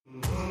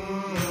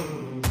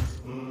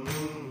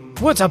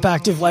What's up,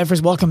 Active Lifers?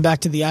 Welcome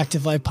back to the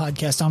Active Life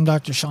Podcast. I'm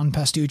Dr. Sean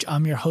Pastuch.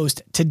 I'm your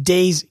host.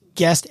 Today's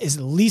guest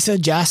is Lisa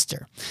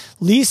Jaster.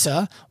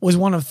 Lisa was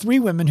one of 3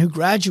 women who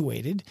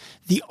graduated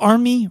the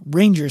Army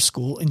Ranger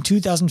School in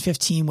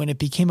 2015 when it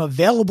became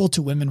available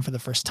to women for the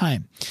first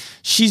time.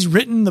 She's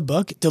written the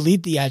book,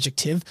 Delete the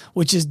Adjective,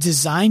 which is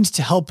designed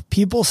to help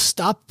people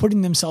stop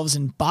putting themselves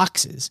in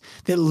boxes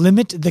that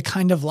limit the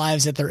kind of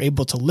lives that they're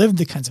able to live,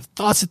 the kinds of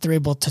thoughts that they're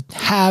able to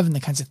have, and the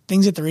kinds of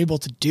things that they're able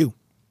to do.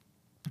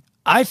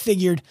 I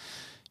figured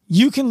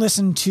you can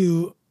listen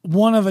to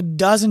one of a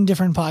dozen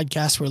different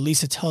podcasts where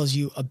Lisa tells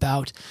you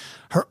about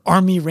her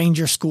Army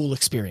Ranger School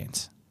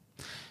experience.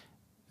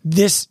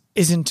 This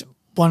isn't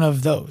one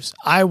of those.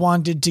 I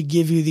wanted to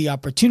give you the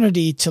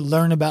opportunity to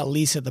learn about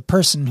Lisa, the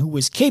person who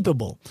was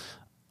capable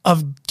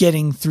of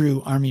getting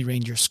through Army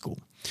Ranger School.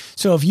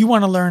 So if you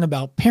want to learn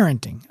about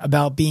parenting,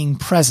 about being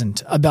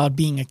present, about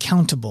being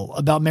accountable,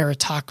 about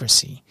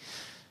meritocracy,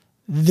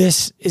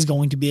 this is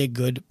going to be a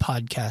good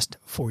podcast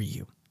for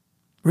you.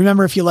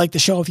 Remember, if you like the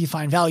show, if you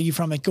find value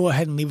from it, go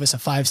ahead and leave us a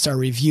 5-star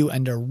review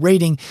and a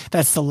rating.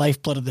 That's the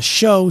lifeblood of the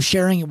show.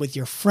 Sharing it with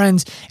your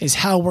friends is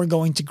how we're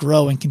going to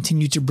grow and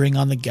continue to bring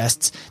on the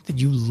guests that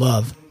you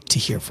love to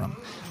hear from.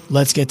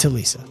 Let's get to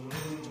Lisa.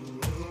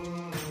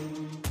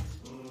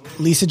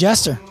 Lisa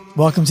Jaster,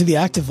 welcome to the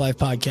Active Life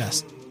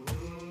Podcast.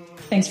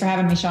 Thanks for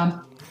having me,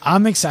 Sean.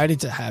 I'm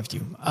excited to have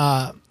you.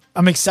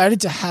 I'm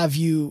excited to have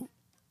you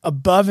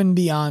above and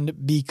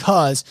beyond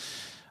because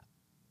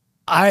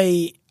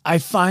I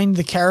find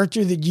the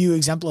character that you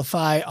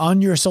exemplify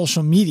on your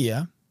social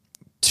media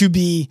to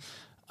be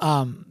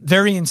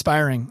very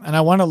inspiring. And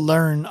I want to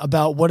learn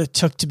about what it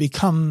took to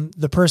become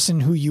the person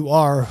who you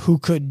are, who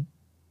could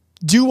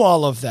do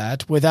all of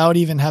that without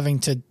even having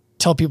to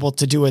tell people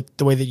to do it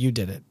the way that you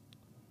did it.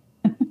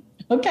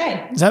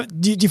 Okay.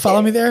 Do you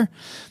follow me there?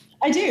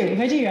 I do.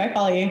 I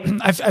follow you.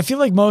 I feel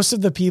like most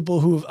of the people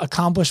who've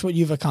accomplished what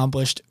you've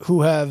accomplished,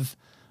 who have,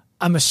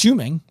 I'm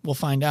assuming, we'll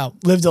find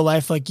out, lived a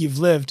life like you've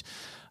lived,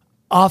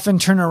 often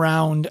turn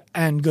around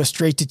and go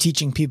straight to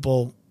teaching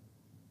people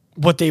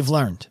what they've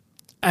learned.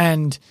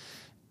 And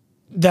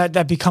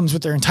that becomes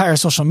what their entire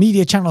social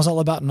media channel is all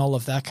about and all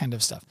of that kind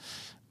of stuff.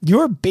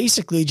 You're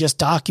basically just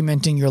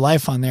documenting your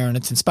life on there, and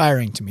it's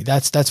inspiring to me.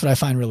 That's what I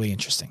find really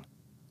interesting.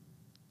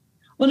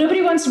 Well,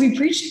 nobody wants to be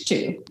preached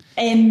to.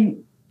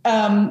 And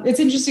it's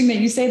interesting that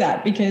you say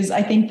that, because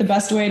I think the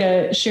best way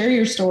to share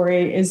your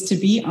story is to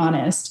be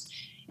honest.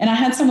 And I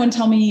had someone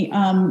tell me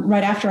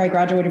right after I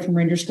graduated from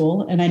Ranger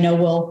School, and I know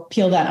we'll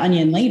peel that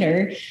onion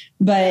later,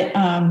 but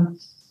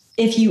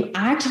if you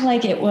act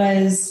like it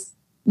was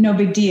no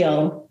big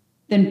deal,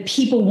 then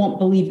people won't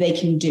believe they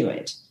can do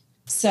it.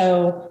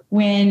 So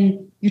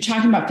when you're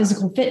talking about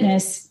physical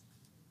fitness,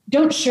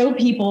 don't show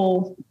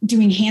people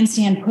doing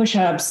handstand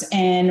push-ups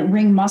and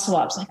ring muscle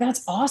ups. Like,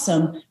 that's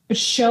awesome, but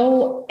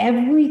show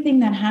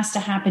everything that has to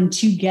happen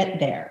to get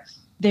there.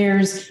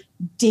 There's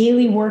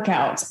daily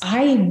workouts.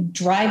 I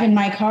drive in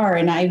my car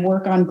and I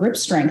work on grip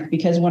strength,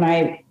 because when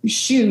I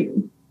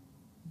shoot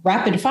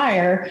rapid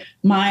fire,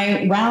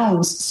 my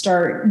rounds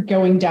start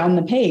going down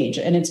the page,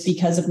 and it's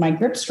because of my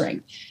grip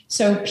strength.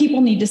 So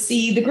people need to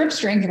see the grip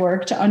strength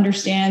work to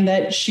understand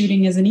that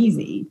shooting isn't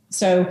easy.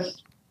 So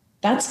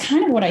that's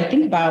kind of what I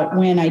think about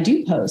when I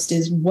do post,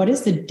 is what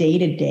is the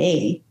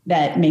day-to-day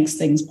that makes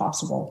things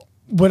possible.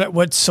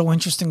 What's so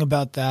interesting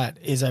about that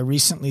is I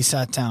recently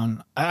sat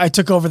down. I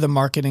took over the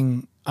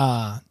marketing,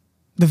 the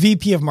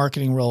VP of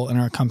marketing role in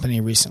our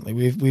company recently.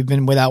 We've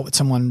been without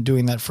someone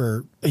doing that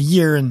for a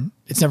year, and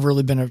it's never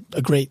really been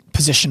a great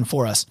position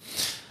for us.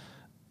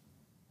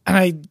 And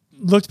I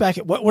looked back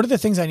at what are the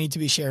things I need to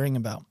be sharing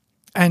about.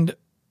 And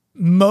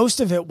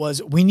most of it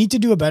was, we need to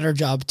do a better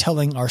job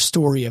telling our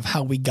story of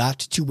how we got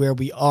to where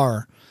we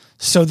are,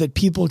 so that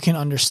people can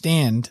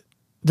understand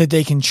that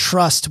they can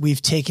trust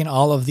we've taken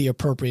all of the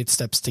appropriate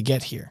steps to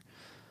get here.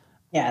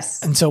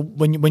 Yes. And so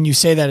when you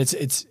say that,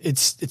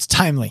 it's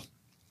timely.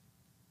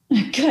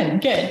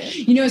 Good.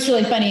 You know, what's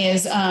really funny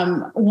is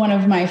one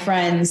of my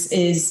friends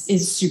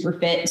is super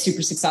fit,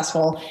 super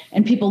successful,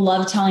 and people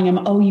love telling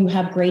him, oh, you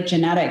have great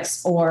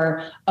genetics,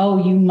 or,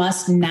 oh, you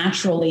must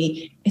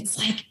naturally. It's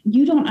like,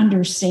 you don't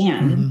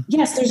understand. Mm-hmm.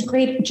 Yes, there's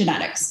great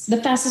genetics.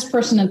 The fastest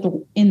person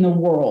in the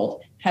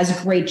world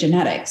has great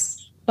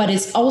genetics, but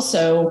it's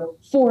also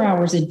 4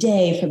 hours a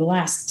day for the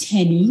last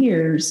 10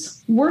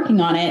 years working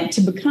on it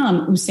to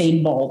become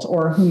Usain Bolt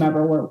or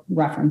whomever we're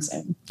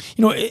referencing.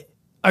 You know,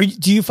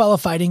 do you follow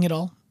fighting at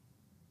all?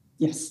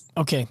 Yes.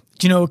 Okay.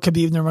 Do you know what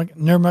Khabib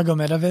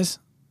Nurmagomedov is?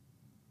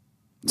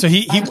 So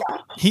he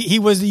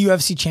was the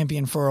UFC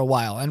champion for a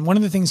while. And one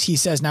of the things he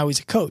says, now he's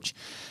a coach,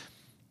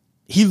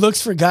 he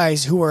looks for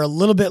guys who are a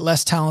little bit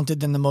less talented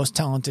than the most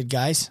talented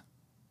guys,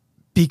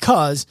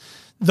 because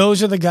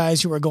those are the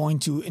guys who are going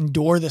to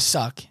endure the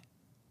suck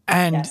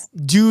and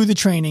do the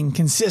training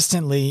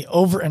consistently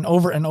over and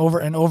over and over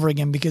and over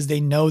again, because they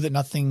know that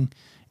nothing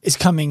is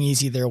coming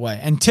easy their way.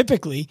 And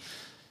typically,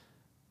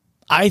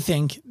 I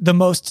think the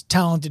most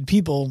talented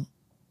people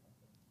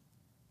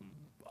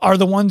are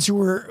the ones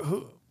who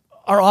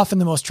are often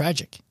the most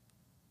tragic.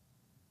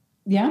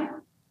 Yeah.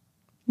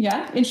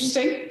 Yeah.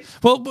 Interesting.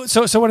 Well,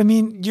 so what I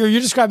mean, you're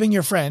describing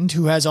your friend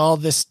who has all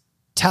this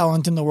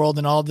talent in the world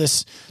and all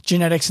this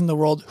genetics in the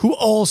world, who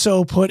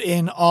also put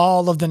in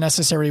all of the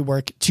necessary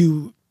work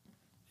to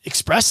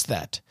express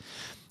that.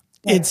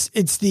 Yeah.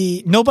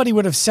 Nobody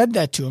would have said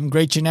that to him,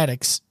 great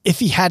genetics, if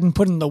he hadn't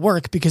put in the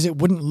work, because it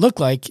wouldn't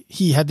look like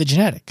he had the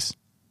genetics.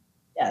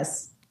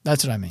 Yes.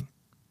 That's what I mean.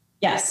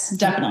 Yes,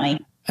 definitely.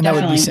 And that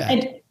would be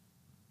sad.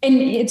 And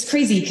it's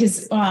crazy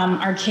because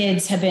our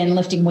kids have been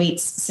lifting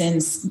weights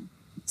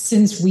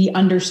since we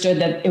understood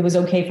that it was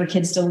okay for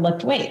kids to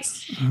lift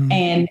weights,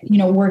 and,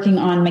 working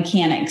on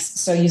mechanics.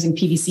 So using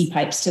PVC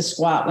pipes to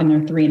squat when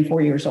they're 3 and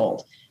 4 years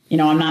old.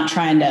 I'm not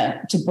trying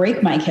to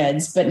break my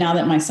kids, but now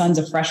that my son's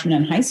a freshman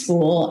in high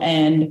school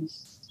and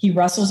he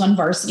wrestles on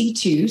varsity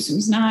too, so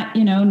he's not,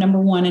 number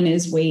one in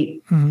his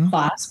weight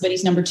class, but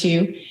he's number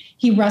 2.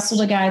 He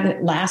wrestled a guy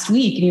that last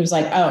week and he was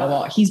like, oh,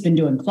 well, he's been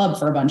doing club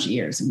for a bunch of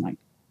years. I'm like,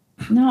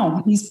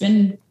 no, he's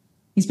been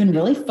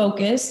really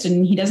focused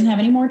and he doesn't have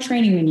any more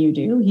training than you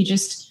do. He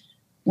just,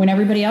 when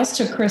everybody else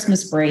took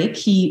Christmas break,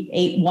 he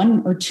ate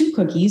 1 or 2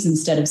 cookies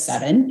instead of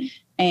 7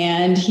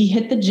 and he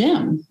hit the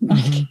gym.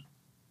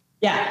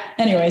 Yeah.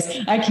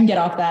 Anyways, I can get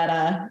off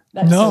that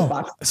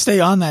soapbox.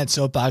 Stay on that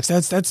soapbox.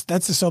 That's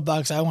the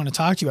soapbox I want to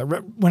talk to you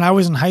about. When I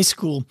was in high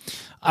school,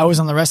 I was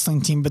on the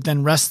wrestling team, but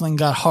then wrestling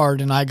got hard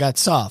and I got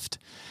soft.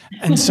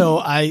 And so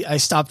I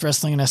stopped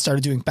wrestling and I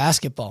started doing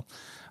basketball.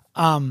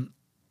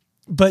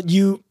 But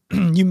you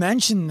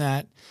mentioned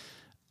that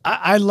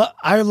I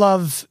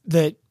love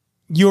that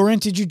you're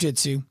into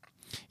jiu-jitsu.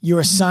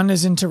 Your son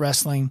is into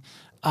wrestling.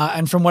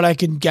 And from what I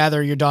can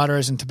gather, your daughter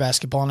is into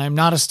basketball, and I'm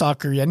not a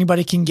stalker.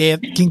 Anybody can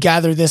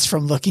gather this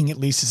from looking at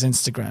Lisa's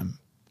Instagram,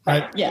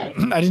 right? Yeah.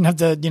 I didn't have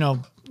to,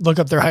 look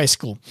up their high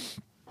school.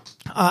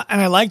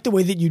 And I like the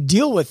way that you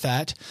deal with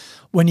that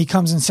when he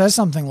comes and says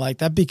something like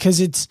that, because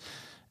it's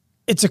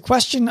a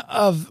question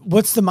of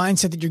what's the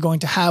mindset that you're going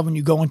to have when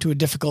you go into a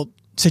difficult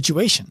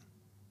situation.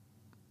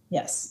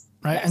 Yes.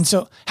 Right. Yes. And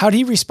so how did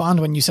he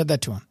respond when you said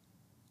that to him?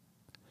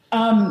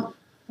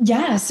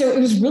 Yeah. So it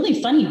was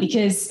really funny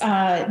because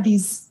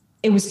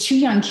it was 2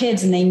 young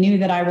kids and they knew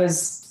that I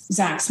was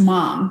Zach's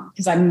mom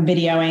because I'm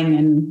videoing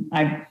and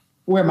I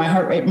wear my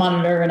heart rate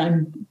monitor and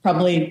I'm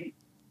probably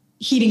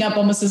heating up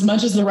almost as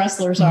much as the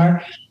wrestlers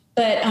are.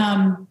 But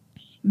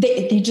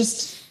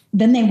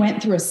then they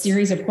went through a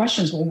series of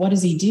questions. Well, what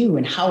does he do?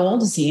 And how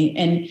old is he?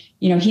 And,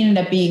 he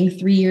ended up being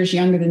 3 years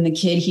younger than the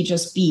kid he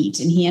just beat.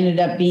 And he ended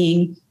up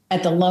being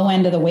at the low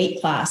end of the weight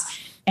class.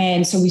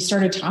 And so we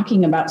started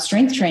talking about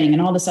strength training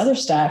and all this other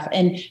stuff.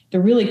 And the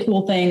really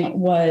cool thing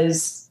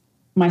was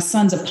my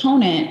son's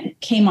opponent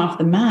came off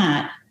the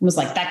mat and was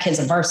like, that kid's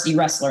a varsity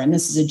wrestler and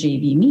this is a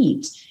JV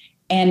meet.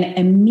 And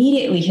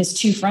immediately his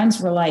 2 friends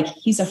were like,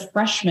 he's a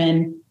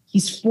freshman.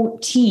 He's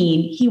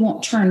 14. He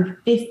won't turn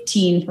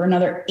 15 for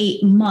another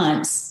 8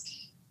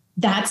 months.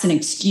 That's an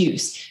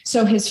excuse.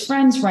 So his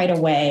friends right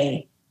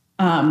away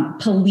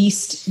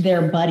policed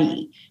their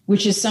buddy,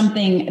 which is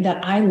something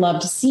that I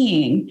loved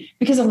seeing,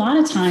 because a lot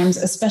of times,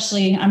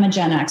 especially I'm a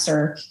Gen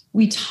Xer,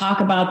 we talk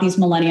about these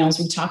millennials,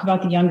 we talk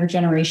about the younger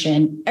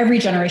generation. Every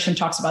generation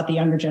talks about the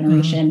younger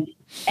generation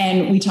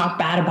and we talk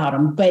bad about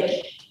them, but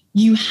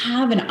you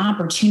have an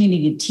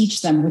opportunity to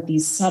teach them with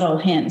these subtle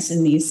hints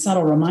and these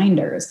subtle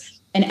reminders.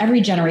 And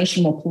every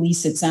generation will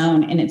police its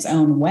own in its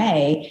own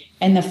way.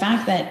 And the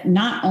fact that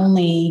not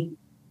only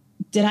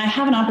did I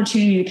have an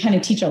opportunity to kind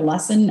of teach a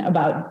lesson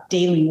about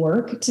daily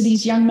work to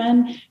these young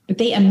men, but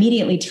they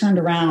immediately turned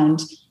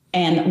around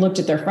and looked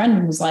at their friend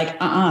and was like,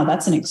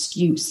 that's an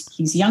excuse.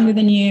 He's younger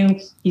than you.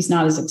 He's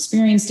not as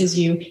experienced as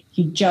you.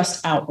 He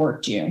just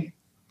outworked you.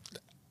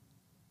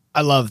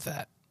 I love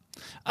that.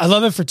 I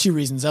love it for 2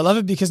 reasons. I love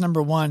it because,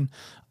 number one,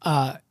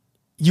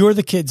 you're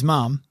the kid's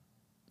mom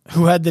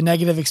who had the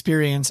negative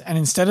experience. And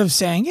instead of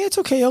saying, yeah, it's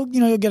okay, you'll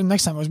get him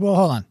next time, it was, well,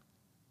 hold on.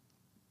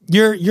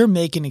 You're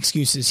making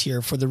excuses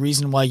here for the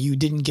reason why you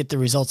didn't get the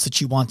results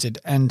that you wanted,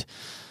 and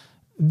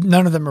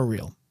none of them are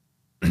real.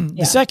 Yeah.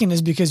 The second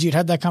is because you'd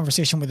had that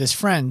conversation with his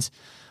friends,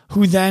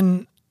 who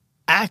then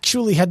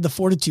actually had the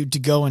fortitude to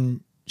go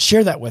and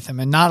share that with him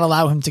and not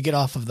allow him to get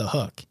off of the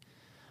hook.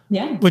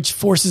 Yeah. Which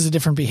forces a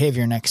different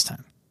behavior next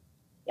time.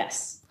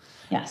 Yes.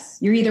 Yes.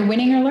 You're either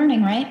winning or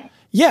learning, right?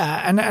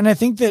 Yeah. And I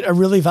think that a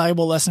really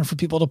valuable lesson for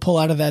people to pull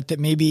out of that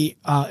maybe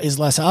is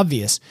less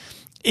obvious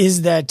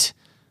is that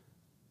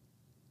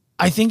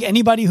I think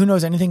anybody who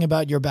knows anything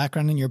about your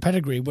background and your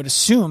pedigree would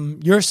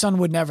assume your son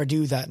would never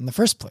do that in the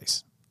first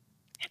place.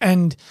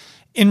 And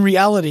in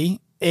reality,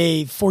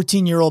 a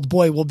 14-year-old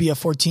boy will be a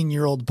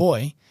 14-year-old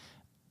boy,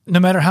 no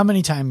matter how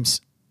many times,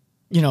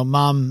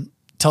 mom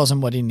tells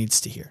him what he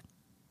needs to hear.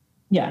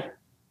 Yeah.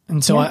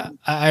 And so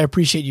I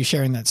appreciate you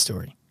sharing that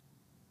story.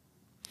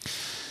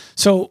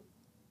 So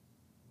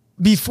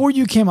before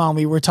you came on,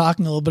 we were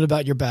talking a little bit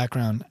about your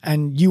background,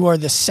 and you are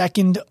the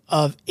second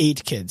of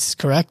 8 kids,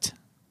 correct?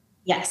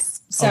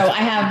 Yes. So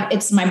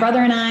it's my brother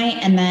and I,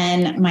 and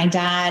then my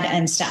dad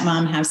and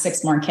stepmom have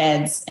 6 more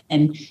kids.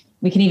 And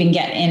we can even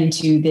get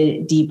into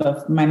the deep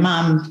of my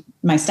mom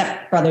my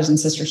step brothers and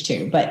sisters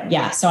too. But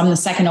yeah, so I'm the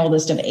second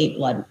oldest of 8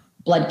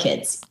 blood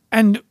kids.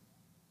 And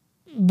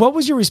what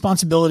was your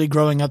responsibility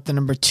growing up the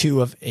number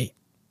 2 of 8?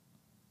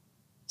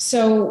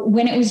 So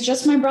when it was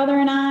just my brother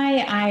and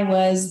I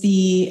was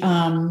the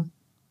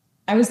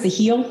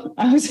heel.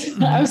 I was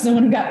the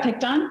one who got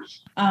picked on.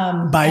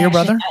 By your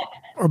brother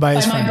or by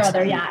his friends? My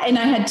brother, yeah. And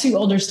I had 2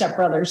 older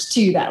stepbrothers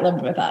too that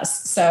lived with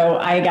us. So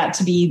I got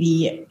to be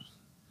the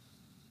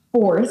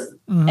 4th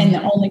and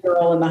the only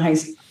girl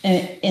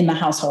in the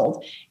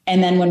household.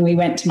 And then when we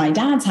went to my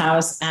dad's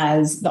house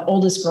as the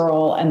oldest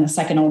girl and the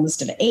second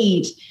oldest of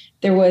 8,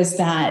 there was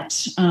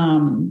that,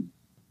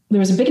 there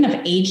was a big enough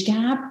age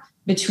gap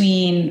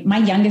between my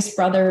youngest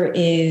brother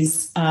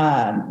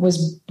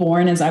was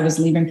born as I was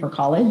leaving for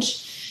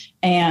college.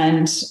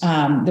 And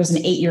there's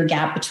an 8-year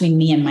gap between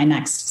me and my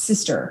next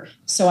sister.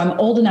 So I'm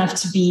old enough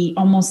to be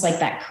almost like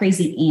that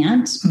crazy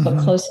aunt, but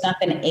close enough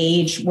in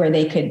age where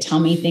they could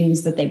tell me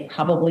things that they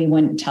probably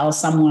wouldn't tell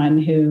someone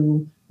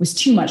who was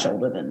too much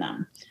older than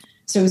them.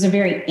 So it was a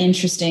very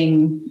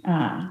interesting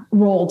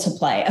role to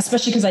play,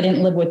 especially because I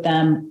didn't live with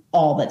them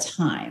all the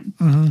time.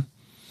 Mm-hmm.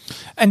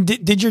 And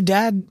did your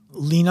dad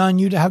lean on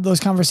you to have those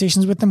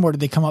conversations with them, or did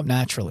they come up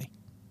naturally?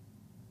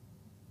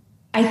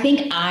 I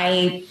think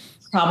I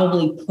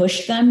probably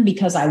pushed them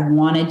because I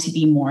wanted to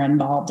be more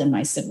involved in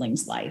my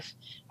siblings' life.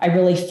 I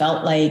really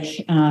felt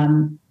like,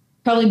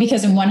 probably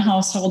because in one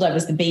household I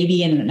was the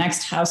baby and in the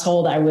next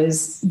household I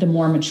was the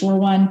more mature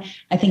one.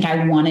 I think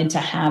I wanted to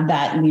have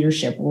that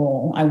leadership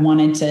role. I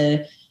wanted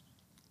to,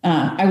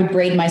 I would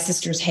braid my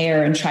sister's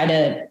hair and try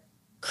to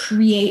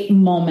create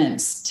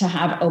moments to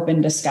have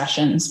open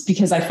discussions,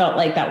 because I felt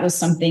like that was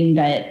something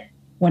that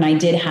when I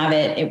did have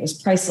it, it was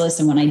priceless.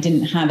 And when I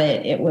didn't have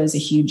it, it was a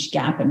huge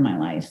gap in my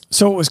life.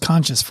 So it was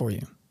conscious for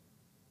you?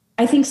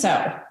 I think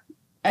so.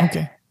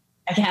 Okay.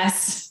 I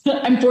guess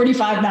I'm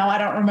 45 now. I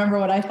don't remember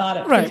what I thought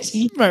at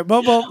 15. Right.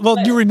 Well,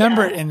 you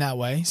remember it in that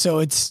way. So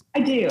I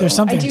do. There's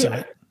something to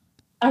it.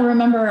 I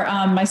remember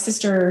one of my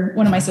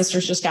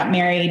sisters just got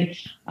married,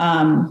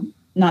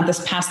 not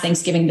this past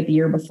Thanksgiving, but the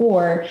year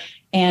before.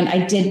 And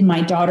I did my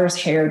daughter's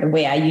hair the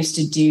way I used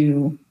to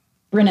do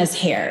Brenna's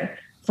hair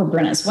for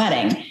Brenna's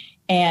wedding.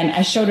 And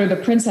I showed her the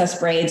princess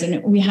braids,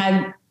 and we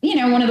had,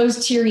 one of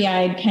those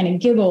teary-eyed kind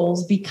of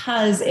giggles,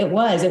 because it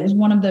was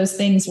one of those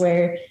things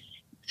where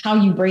how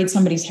you braid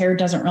somebody's hair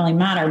doesn't really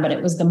matter, but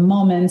it was the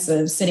moments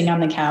of sitting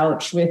on the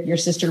couch with your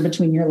sister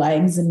between your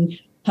legs and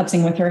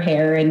putzing with her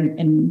hair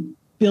and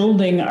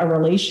building a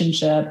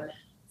relationship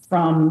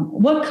from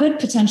what could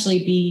potentially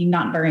be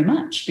not very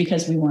much,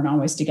 because we weren't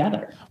always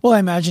together. Well, I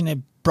imagine it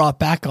brought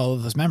back all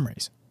of those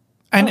memories.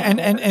 And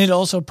it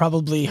also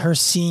probably her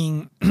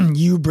seeing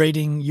you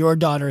braiding your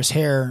daughter's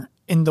hair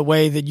in the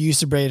way that you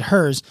used to braid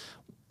hers,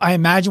 I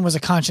imagine was a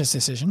conscious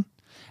decision.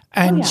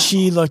 And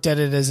she looked at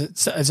it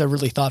as a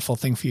really thoughtful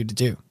thing for you to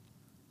do.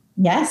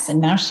 Yes.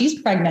 And now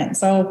she's pregnant.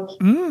 So.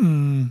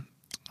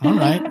 All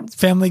right.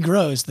 Family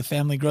grows. The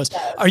family grows.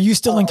 Are you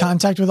still in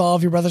contact with all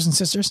of your brothers and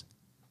sisters?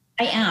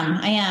 I am.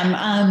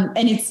 And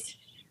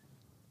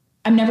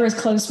I'm never as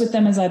close with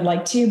them as I'd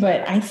like to,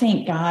 but I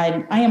thank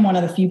God I am one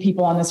of the few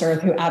people on this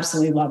earth who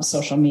absolutely loves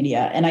social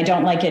media. And I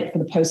don't like it for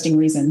the posting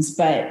reasons,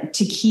 but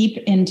to keep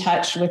in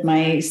touch with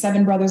my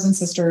 7 brothers and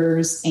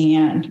sisters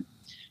and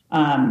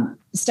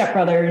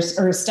stepbrothers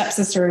or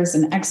stepsisters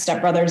and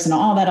ex-stepbrothers and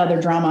all that other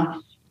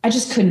drama, I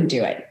just couldn't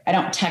do it. I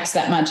don't text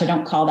that much. I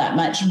don't call that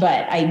much,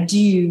 but I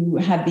do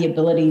have the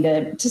ability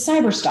to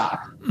cyber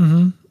stalk.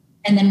 Mm-hmm.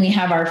 And then we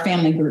have our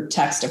family group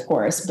text, of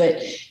course,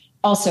 but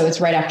also it's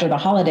right after the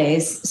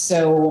holidays.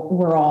 So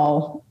we're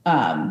all,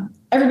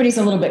 everybody's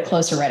a little bit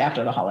closer right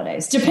after the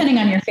holidays, depending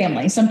on your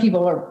family. Some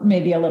people are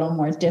maybe a little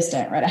more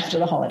distant right after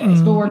the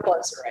holidays, but we're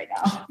closer right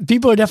now.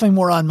 People are definitely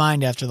more on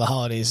mind after the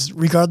holidays,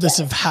 regardless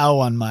of how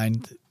on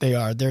mind they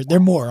are. They're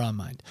more on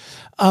mind.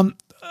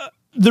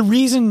 The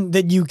reason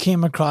that you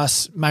came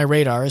across my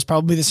radar is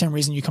probably the same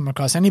reason you come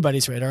across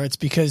anybody's radar. It's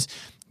because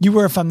you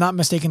were, if I'm not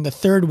mistaken, the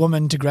 3rd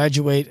woman to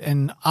graduate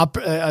in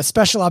a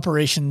special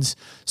operations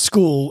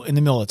school in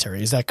the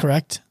military. Is that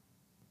correct?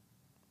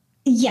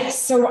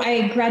 Yes. So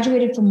I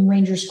graduated from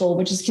Ranger School,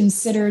 which is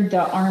considered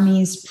the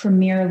Army's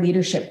premier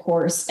leadership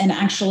course. And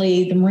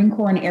actually the Marine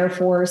Corps and Air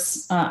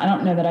Force, I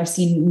don't know that I've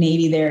seen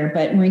Navy there,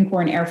 but Marine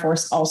Corps and Air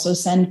Force also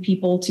send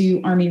people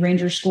to Army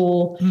Ranger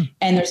School.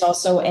 And there's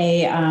also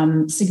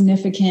a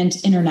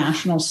significant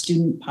international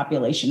student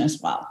population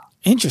as well.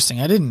 Interesting.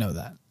 I didn't know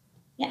that.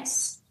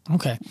 Yes.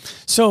 Okay.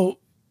 So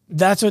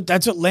that's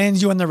what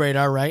lands you on the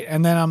radar, right?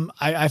 And then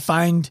I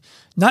find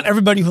not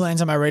everybody who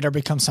lands on my radar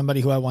becomes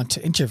somebody who I want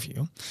to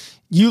interview.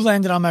 You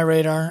landed on my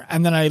radar,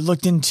 and then I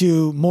looked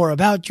into more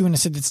about you, and I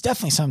said, it's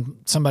definitely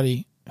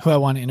somebody who I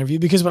want to interview,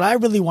 because what I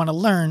really want to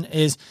learn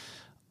is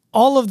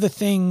all of the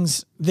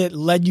things that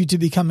led you to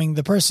becoming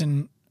the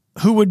person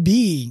who would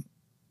be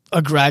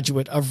a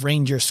graduate of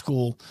Ranger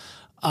School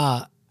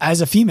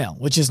as a female,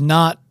 which is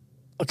not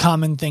a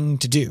common thing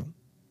to do.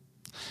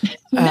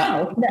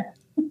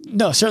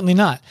 No, certainly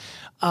not.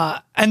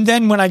 And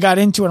then when I got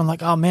into it, I'm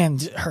like, oh man,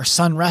 her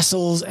son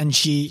wrestles and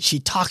she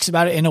talks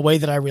about it in a way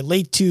that I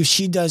relate to.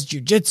 She does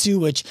jujitsu,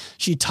 which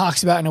she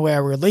talks about in a way I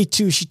relate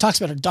to. She talks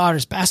about her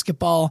daughter's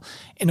basketball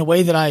in a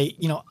way that I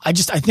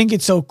think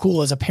it's so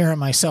cool as a parent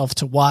myself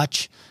to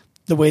watch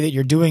the way that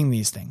you're doing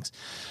these things.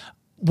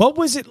 What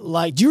was it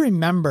like? Do you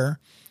remember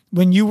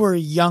when you were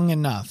young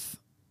enough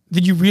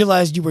that you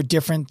realized you were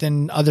different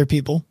than other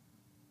people?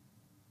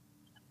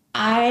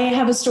 I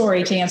have a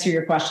story to answer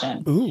your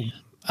question. Ooh,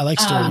 I like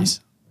stories.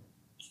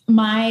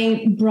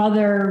 My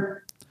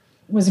brother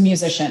was a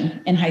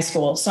musician in high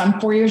school. So I'm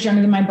 4 years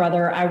younger than my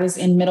brother. I was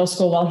in middle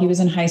school while he was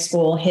in high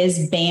school.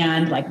 His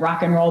band, like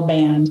rock and roll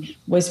band,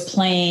 was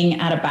playing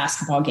at a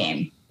basketball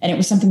game. And it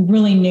was something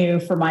really new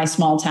for my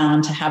small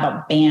town to have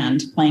a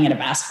band playing at a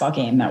basketball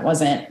game that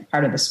wasn't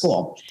part of the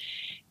school.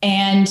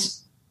 And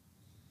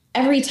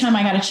every time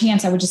I got a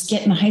chance, I would just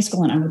get in the high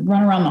school and I would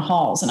run around the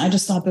halls. And I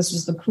just thought this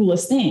was the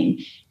coolest thing.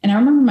 And I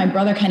remember my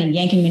brother kind of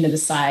yanking me to the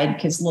side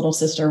because little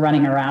sister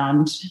running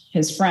around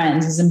his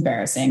friends is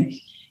embarrassing.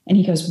 And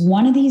he goes,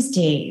 one of these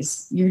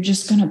days, you're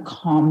just going to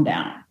calm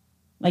down.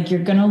 Like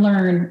you're going to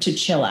learn to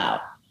chill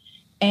out.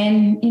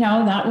 And,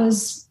 that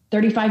was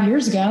 35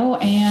 years ago.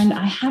 And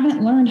I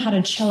haven't learned how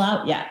to chill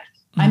out yet.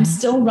 Mm-hmm. I'm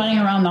still running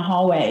around the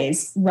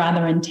hallways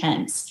rather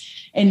intense.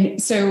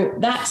 And so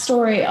that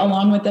story,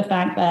 along with the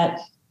fact that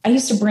I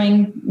used to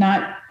bring,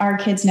 not our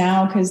kids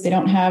now because they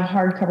don't have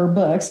hardcover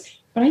books,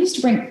 but I used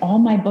to bring all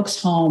my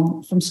books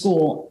home from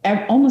school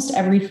almost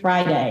every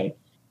Friday,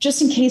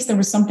 just in case there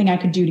was something I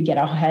could do to get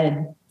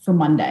ahead for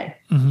Monday.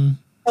 Mm-hmm.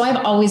 So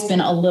I've always been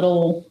a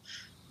little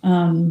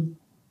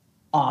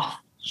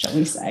off, shall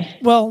we say.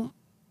 Well,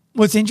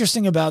 what's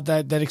interesting about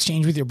that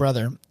exchange with your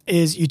brother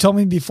is you told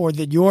me before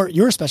that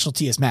your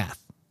specialty is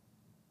math,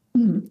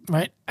 mm-hmm.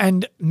 right?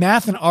 And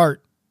math and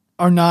art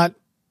are not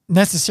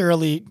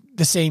necessarily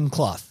the same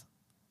cloth.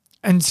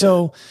 And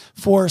so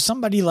for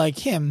somebody like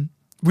him,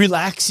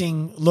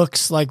 relaxing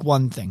looks like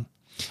one thing.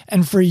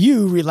 And for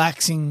you,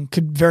 relaxing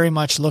could very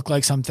much look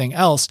like something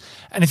else.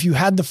 And if you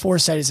had the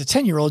foresight as a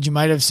 10-year-old, you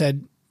might have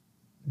said,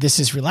 this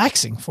is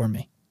relaxing for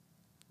me.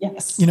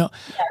 Yes.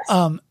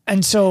 Yes.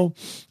 And so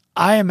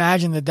I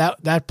imagine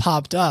that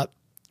popped up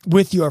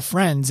with your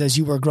friends as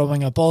you were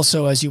growing up,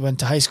 also as you went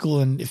to high school.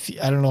 And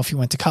I don't know if you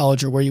went to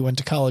college or where you went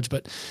to college,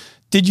 but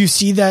did you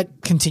see that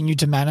continue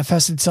to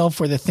manifest itself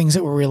where the things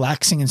that were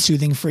relaxing and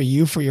soothing for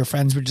you, for your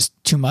friends, were just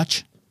too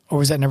much? Or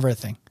was that never a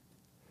thing?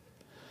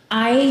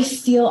 I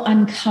feel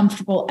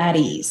uncomfortable at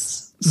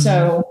ease. Mm-hmm.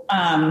 So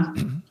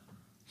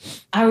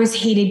I always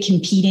hated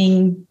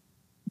competing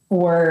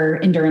for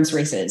endurance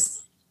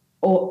races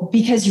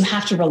because you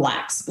have to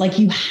relax. Like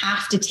you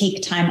have to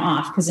take time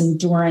off because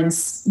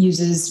endurance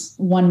uses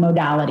one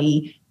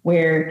modality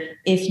where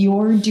if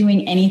you're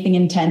doing anything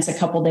intense a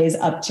couple days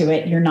up to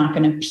it, you're not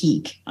going to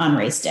peak on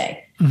race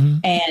day. Mm-hmm.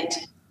 And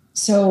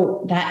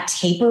so that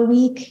taper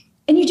week,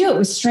 and you do it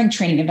with strength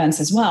training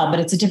events as well, but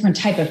it's a different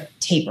type of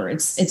taper.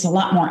 It's a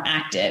lot more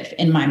active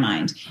in my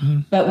mind. Mm-hmm.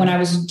 But when I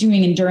was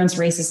doing endurance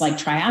races like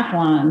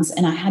triathlons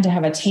and I had to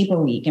have a taper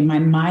week and my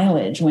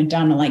mileage went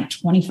down to like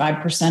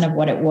 25% of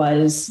what it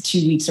was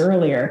 2 weeks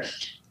earlier,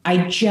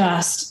 I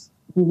just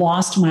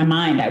lost my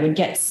mind. I would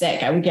get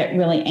sick. I would get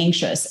really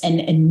anxious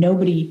and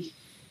nobody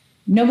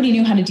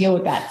knew how to deal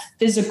with that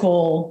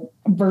physical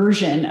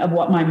version of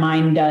what my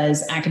mind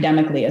does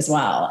academically as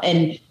well.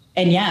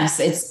 And yes,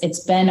 it's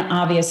been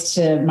obvious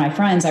to my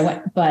friends.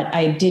 But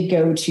I did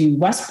go to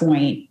West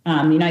Point,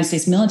 the United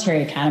States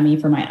Military Academy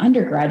for my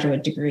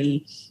undergraduate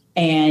degree.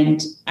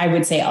 And I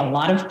would say a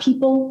lot of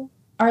people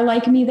are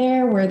like me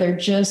there, where they're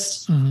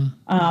just,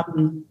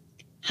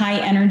 high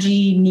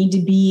energy, need to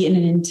be in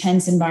an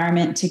intense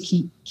environment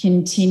to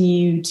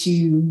continue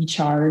to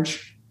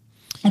recharge.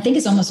 I think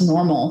it's almost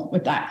normal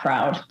with that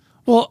crowd.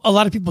 Well, a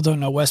lot of people don't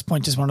know West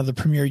Point is one of the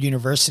premier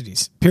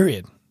universities,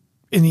 period,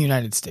 in the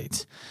United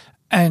States.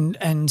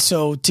 And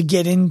so to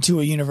get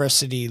into a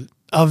university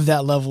of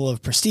that level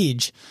of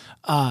prestige,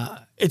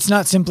 it's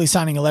not simply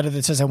signing a letter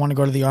that says, I want to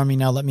go to the Army,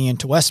 now let me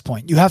into West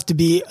Point. You have to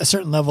be a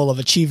certain level of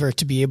achiever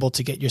to be able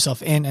to get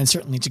yourself in and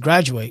certainly to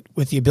graduate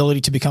with the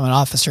ability to become an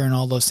officer and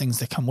all those things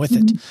that come with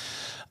it.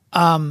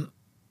 How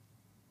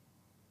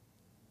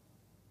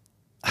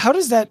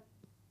does that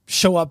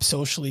show up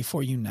socially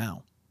for you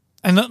now?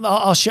 And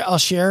I'll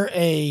share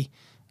a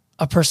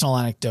personal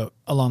anecdote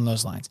along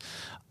those lines.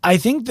 I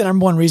think the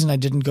number one reason I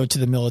didn't go to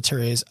the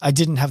military is I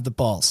didn't have the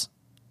balls,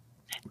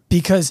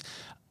 because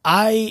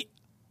I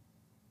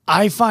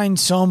find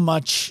so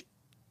much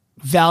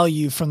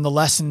value from the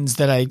lessons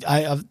that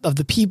I of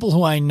the people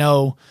who I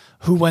know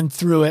who went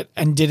through it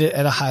and did it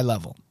at a high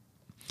level.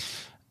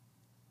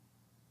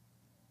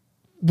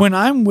 When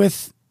I'm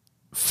with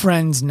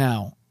friends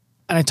now,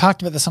 and I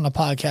talked about this on a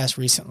podcast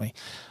recently,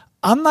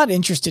 I'm not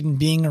interested in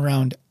being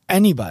around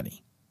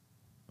anybody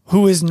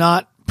who is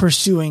not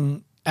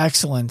pursuing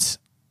excellence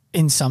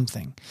in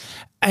something.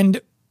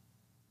 And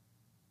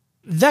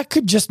that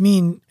could just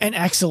mean an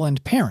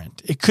excellent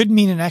parent. It could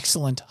mean an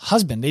excellent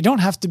husband. They don't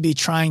have to be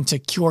trying to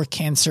cure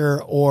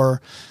cancer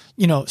or,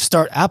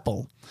 start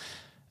Apple.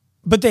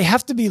 But they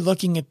have to be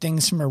looking at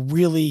things from a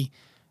really,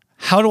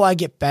 how do I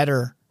get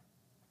better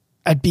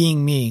at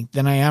being me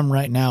than I am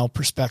right now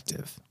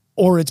perspective,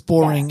 or it's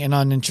boring and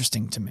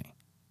uninteresting to me.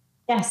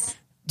 Yes.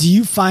 Do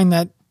you find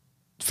that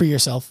for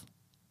yourself?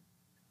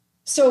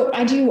 So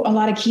I do a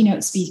lot of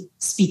keynote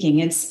speaking.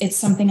 It's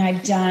something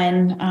I've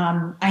done.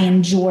 I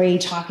enjoy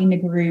talking to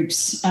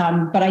groups,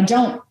 but I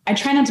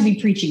try not to be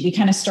preachy. We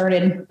kind of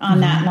started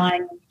on that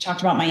line. We talked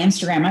about my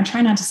Instagram. I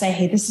try not to say,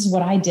 hey, this is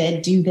what I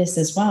did, do this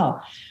as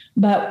well.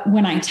 But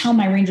when I tell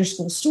my Ranger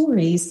School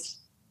stories,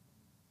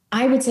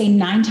 I would say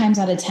 9 times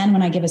out of 10,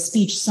 when I give a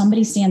speech,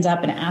 somebody stands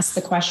up and asks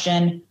the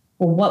question,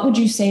 well, what would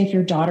you say if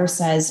your daughter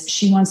says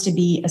she wants to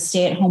be a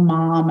stay-at-home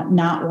mom,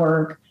 not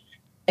work,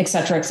 et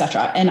cetera, et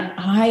cetera? And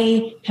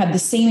I have the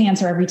same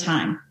answer every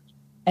time.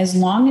 As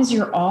long as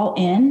you're all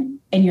in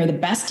and you're the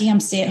best damn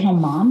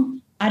stay-at-home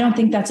mom, I don't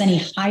think that's any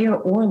higher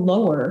or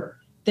lower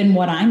than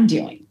what I'm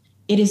doing.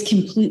 It is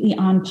completely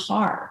on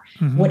par.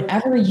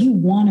 Whatever you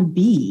want to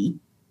be,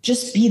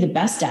 just be the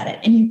best at it.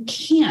 And you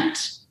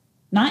can't.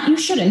 Not you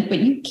shouldn't, but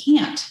you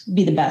can't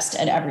be the best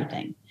at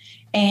everything.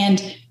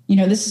 And,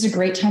 this is a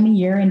great time of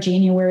year in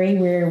January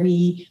where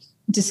we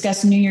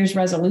discuss New Year's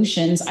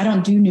resolutions. I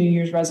don't do New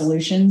Year's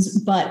resolutions,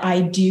 but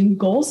I do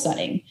goal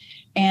setting.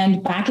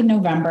 And back in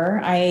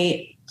November,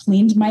 I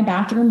cleaned my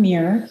bathroom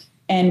mirror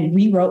and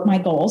rewrote my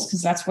goals,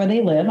 because that's where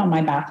they live, on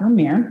my bathroom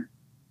mirror,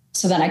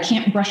 so that I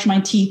can't brush my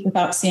teeth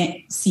without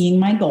seeing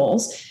my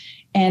goals.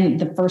 And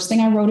the first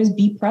thing I wrote is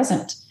be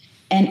present.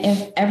 And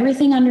if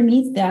everything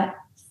underneath that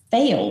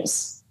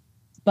fails,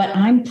 but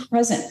I'm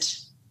present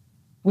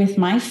with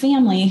my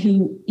family,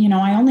 who,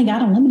 I only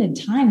got a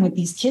limited time with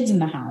these kids in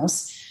the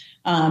house.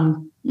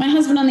 My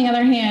husband, on the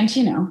other hand,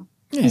 he's going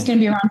to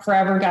be around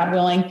forever, God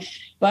willing,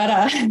 but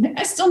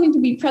I still need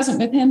to be present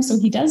with him, so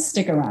he does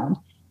stick around.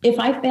 If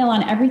I fail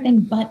on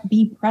everything but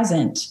be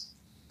present,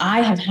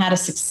 I have had a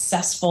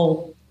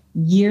successful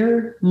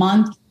year,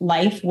 month,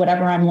 life,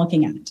 whatever I'm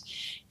looking at.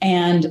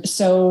 And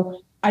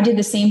so I did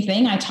the same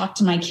thing. I talked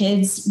to my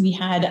kids. We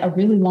had a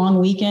really long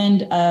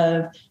weekend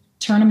of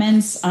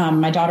tournaments.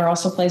 My daughter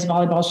also plays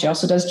volleyball. She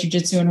also does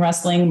jujitsu and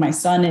wrestling. My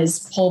son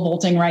is pole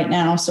vaulting right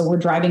now. So we're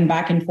driving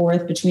back and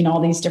forth between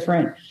all these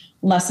different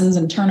lessons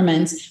and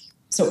tournaments.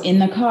 So in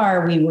the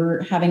car, we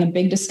were having a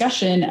big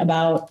discussion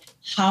about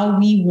how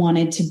we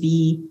wanted to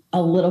be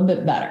a little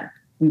bit better.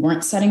 We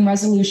weren't setting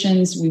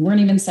resolutions. We weren't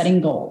even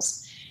setting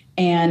goals.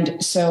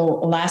 And so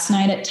last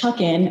night at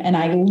Tuck-In, and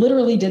I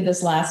literally did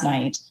this last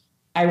night,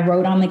 I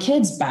wrote on the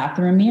kids'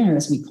 bathroom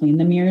mirrors. We cleaned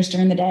the mirrors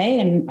during the day,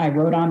 and I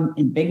wrote on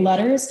in big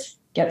letters,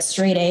 get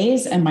straight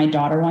A's. And my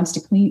daughter wants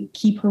to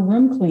keep her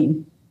room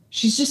clean.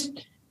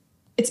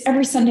 It's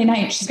every Sunday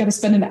night. She's got to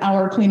spend an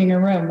hour cleaning her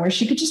room, where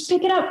she could just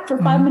pick it up for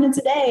 5 minutes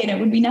a day and it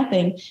would be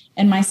nothing.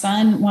 And my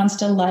son wants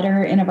to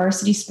letter in a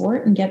varsity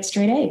sport and get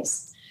straight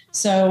A's.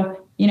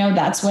 So,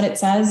 that's what it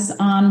says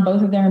on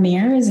both of their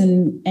mirrors.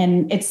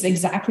 And it's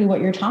exactly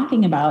what you're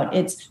talking about.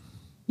 It's,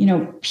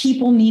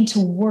 people need to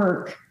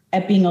work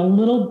at being a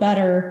little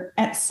better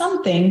at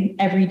something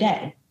every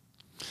day.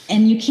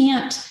 And you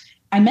can't,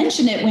 I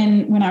mentioned it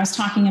when I was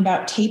talking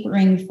about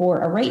tapering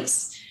for a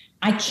race.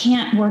 I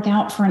can't work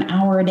out for an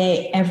hour a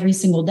day every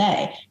single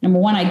day. Number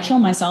one, I'd kill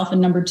myself. And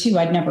number two,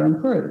 I'd never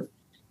improve.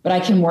 But I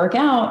can work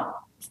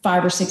out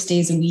 5 or 6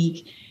 days a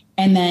week.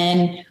 And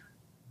then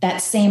that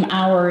same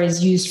hour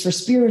is used for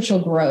spiritual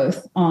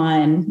growth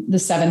on the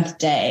 7th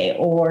day,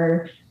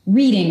 or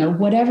reading, or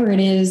whatever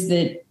it is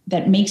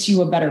that makes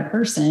you a better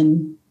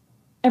person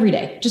every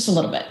day, just a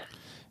little bit.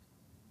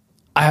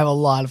 I have a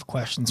lot of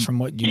questions from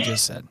what you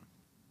just said.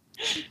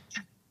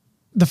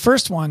 The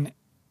first one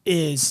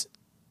is,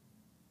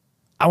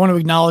 I want to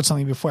acknowledge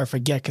something before I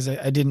forget, because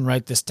I didn't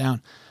write this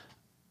down.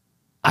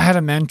 I had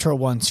a mentor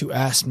once who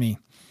asked me,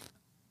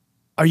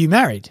 are you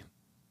married?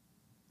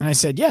 And I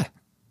said, yeah.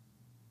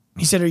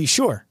 He said, are you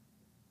sure?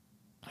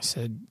 I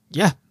said,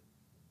 yeah.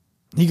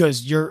 He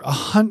goes,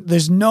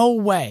 there's no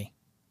way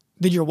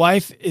that your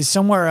wife is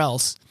somewhere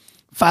else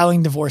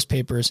filing divorce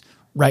papers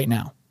right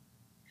now.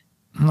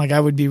 I'm like, I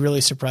would be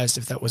really surprised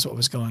if that was what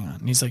was going on.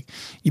 And he's like,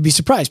 you'd be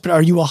surprised, but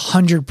are you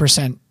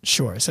 100%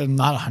 sure? I said, I'm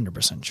not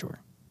 100% sure.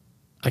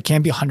 I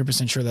can't be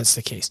 100% sure that's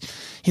the case.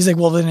 He's like,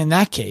 well, then in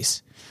that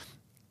case,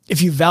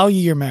 if you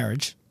value your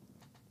marriage,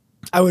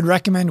 I would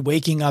recommend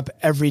waking up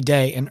every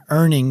day and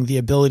earning the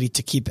ability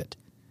to keep it.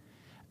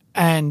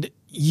 And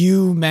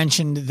you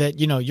mentioned that,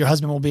 your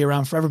husband will be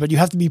around forever, but you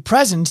have to be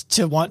present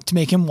to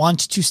make him want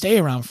to stay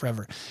around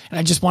forever. And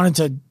I just wanted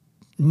to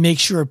make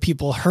sure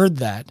people heard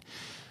that,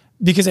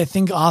 because I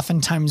think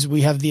oftentimes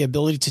we have the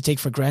ability to take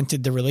for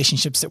granted the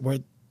relationships that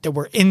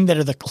we're in that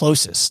are the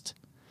closest.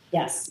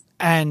 Yes.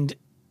 And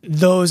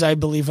those, I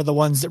believe, are the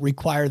ones that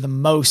require the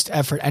most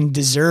effort and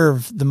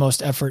deserve the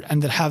most effort,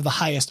 and that have the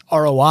highest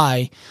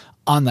ROI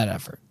on that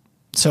effort.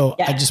 So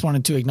I just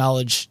wanted to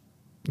acknowledge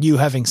you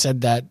having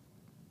said that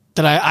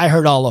I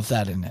heard all of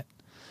that in it.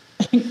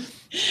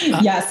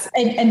 Yes.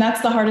 And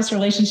that's the hardest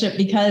relationship,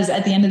 because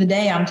at the end of the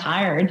day, I'm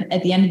tired.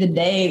 At the end of the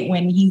day,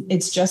 when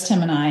it's just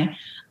him and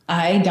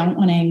I don't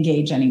want to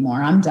engage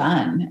anymore. I'm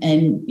done.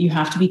 And you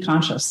have to be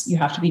conscious. You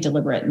have to be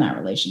deliberate in that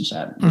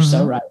relationship. You're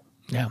so right.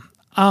 Yeah.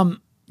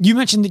 You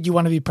mentioned that you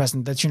want to be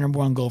present. That's your number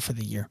one goal for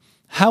the year.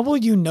 How will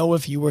you know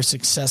if you were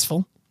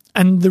successful?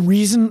 And the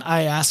reason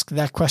I ask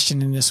that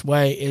question in this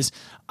way is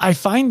I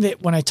find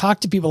that when I talk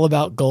to people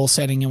about goal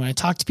setting and when I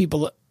talk to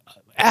people,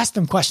 ask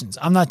them questions.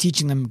 I'm not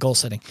teaching them goal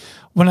setting.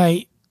 When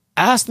I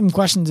ask them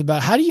questions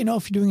about how do you know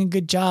if you're doing a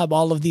good job,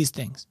 all of these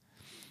things,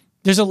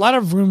 there's a lot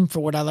of room for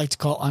what I like to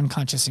call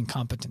unconscious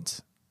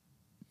incompetence,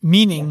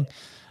 meaning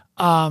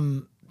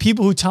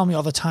people who tell me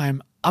all the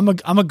time, I'm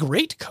a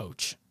great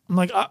coach. I'm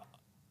like,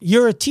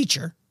 you're a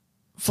teacher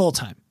full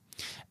time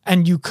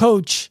and you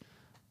coach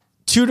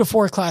 2 to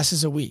 4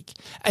 classes a week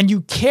and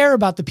you care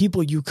about the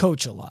people you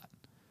coach a lot.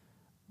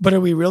 But are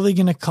we really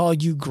going to call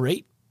you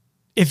great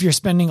if you're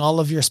spending all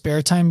of your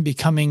spare time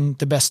becoming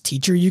the best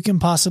teacher you can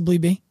possibly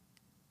be?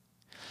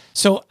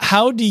 So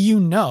how do you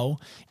know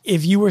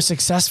if you were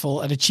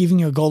successful at achieving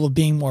your goal of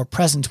being more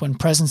present when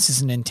presence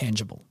is an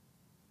intangible?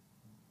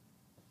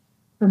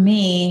 For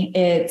me,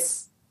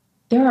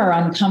 there are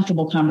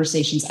uncomfortable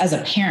conversations as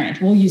a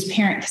parent. We'll use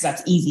parent because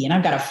that's easy. And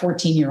I've got a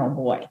 14-year-old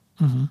boy.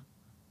 Mm-hmm.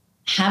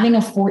 Having a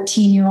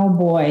 14-year-old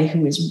boy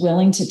who is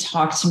willing to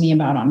talk to me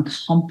about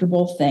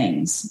uncomfortable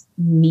things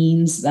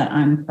means that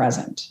I'm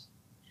present.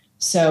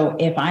 So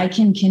if I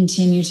can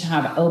continue to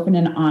have open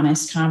and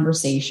honest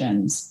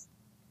conversations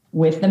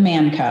with the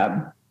man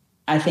cub,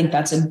 I think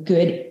that's a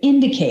good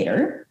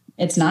indicator.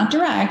 It's not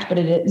direct, but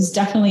it is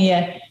definitely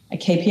a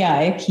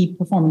KPI, a key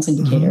performance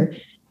indicator,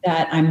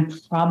 that I'm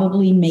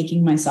probably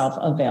making myself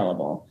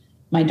available.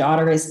 My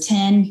daughter is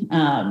 10.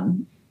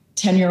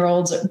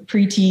 10-year-olds,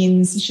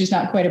 preteens. She's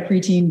not quite a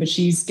preteen, but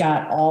she's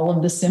got all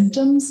of the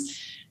symptoms.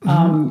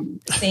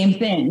 Same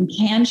thing.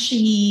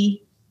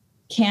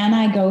 Can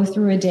I go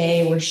through a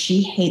day where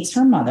she hates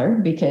her mother,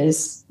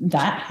 because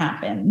that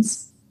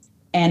happens,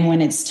 and when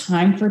it's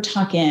time for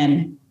tuck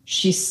in,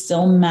 she's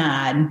still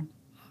mad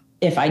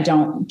if I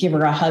don't give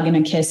her a hug and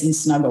a kiss and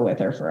snuggle with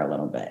her for a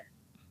little bit?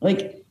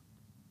 Like,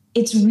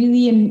 it's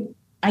really,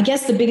 I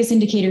guess the biggest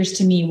indicators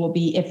to me will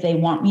be if they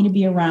want me to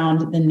be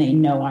around, then they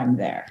know I'm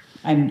there.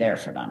 I'm there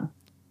for them.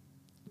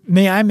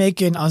 May I make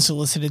an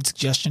unsolicited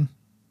suggestion?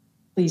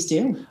 Please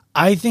do.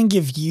 I think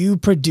if you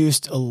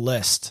produced a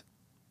list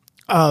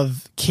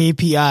of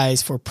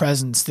KPIs for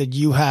presence that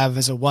you have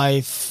as a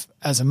wife,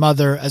 as a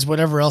mother, as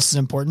whatever else is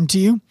important to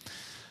you,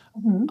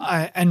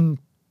 and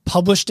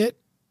published it,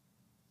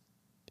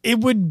 it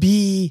would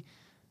be,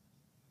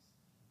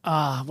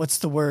 what's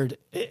the word?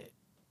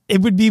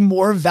 It would be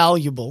more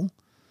valuable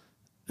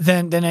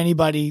than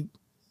anybody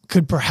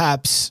could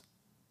perhaps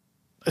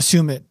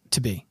assume it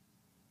to be.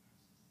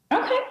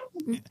 Okay.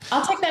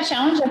 I'll take that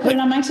challenge. I put it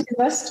on my to-do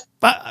list.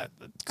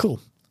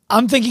 Cool.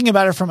 I'm thinking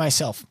about it for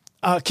myself.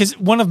 Because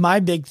one of my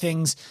big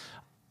things,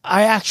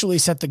 I actually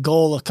set the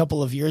goal a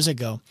couple of years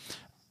ago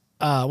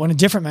when a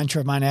different mentor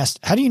of mine asked,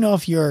 how do you know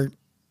if you're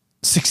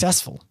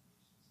successful?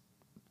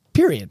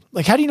 Period.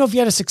 Like, how do you know if you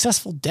had a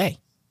successful day?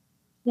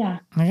 Yeah.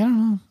 I'm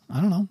like,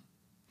 I don't know.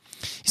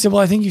 He said,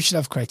 well, I think you should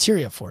have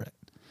criteria for it.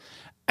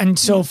 And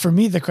so for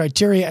me, the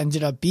criteria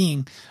ended up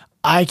being,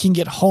 I can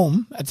get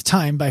home at the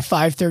time by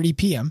 5:30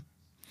 p.m.,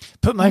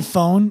 put my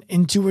phone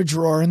into a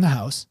drawer in the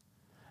house,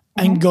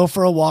 and go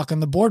for a walk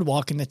on the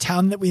boardwalk in the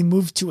town that we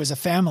moved to as a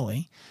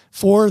family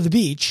for the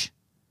beach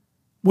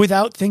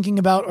without thinking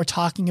about or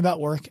talking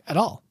about work at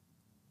all.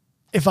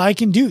 If I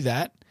can do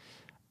that,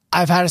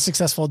 I've had a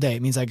successful day.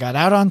 It means I got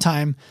out on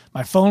time.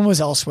 My phone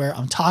was elsewhere.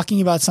 I'm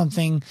talking about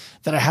something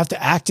that I have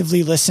to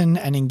actively listen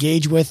and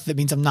engage with. That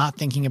means I'm not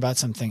thinking about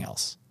something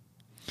else.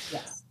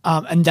 Yes.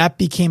 And that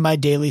became my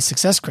daily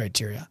success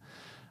criteria.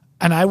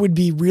 And I would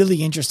be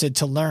really interested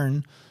to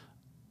learn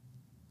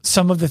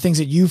some of the things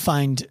that you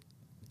find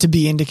to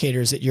be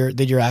indicators that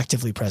you're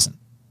actively present.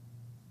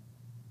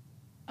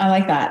 I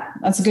like that.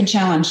 That's a good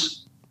challenge.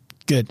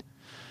 Good.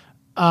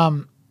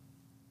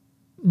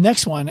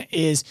 Next one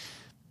is,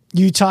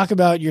 you talk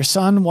about your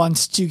son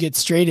wants to get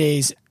straight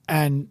A's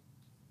and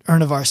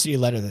earn a varsity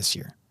letter this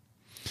year.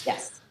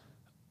 Yes.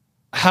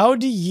 How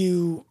do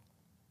you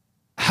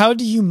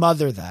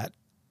mother that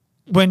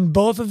when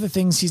both of the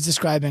things he's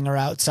describing are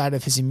outside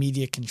of his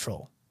immediate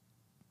control?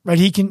 Right?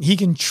 He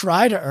can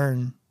try to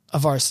earn a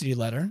varsity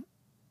letter,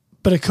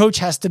 but a coach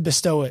has to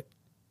bestow it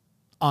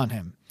on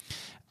him.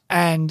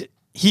 And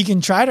he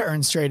can try to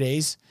earn straight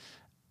A's,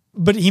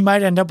 but he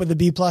might end up with a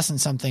B+ in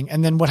something.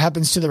 And then what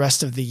happens to the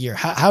rest of the year?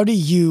 How do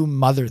you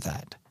mother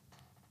that?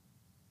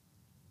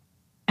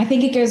 I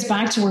think it goes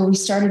back to where we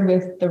started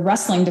with the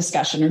wrestling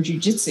discussion or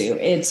jujitsu.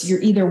 It's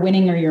you're either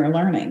winning or you're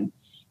learning.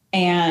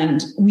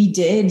 And we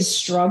did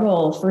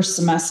struggle first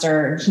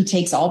semester. He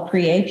takes all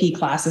pre-AP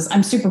classes.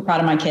 I'm super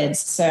proud of my kids,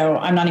 so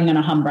I'm not even going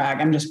to hum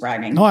brag. I'm just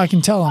bragging. Oh, I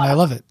can tell, and I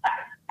love it.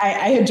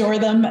 I adore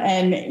them.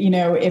 And,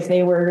 if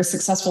they were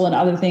successful in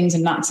other things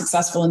and not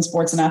successful in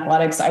sports and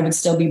athletics, I would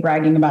still be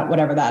bragging about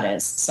whatever that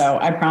is. So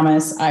I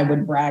promise I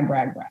would brag.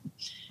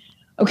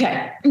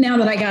 Okay. Now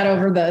that I got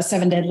over the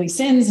 7 deadly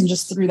sins and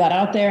just threw that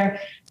out there,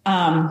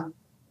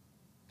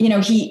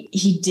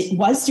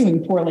 was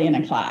doing poorly in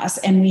a class,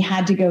 and we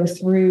had to go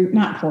through,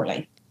 not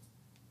poorly,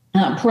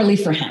 poorly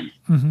for him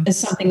is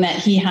something that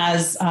he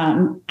has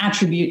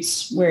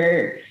attributes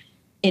where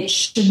it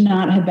should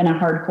not have been a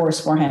hard course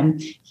for him.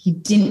 He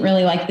didn't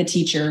really like the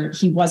teacher.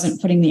 He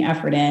wasn't putting the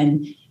effort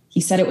in.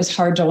 He said it was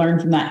hard to learn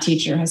from that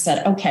teacher. I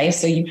said, okay,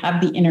 so you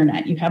have the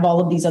internet, you have all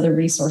of these other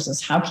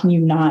resources. How can you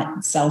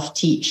not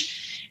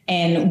self-teach?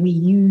 And we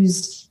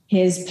used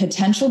his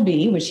potential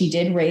B, which he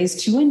did raise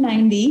to a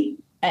 90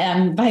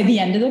 by the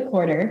end of the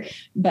quarter,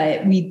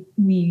 but we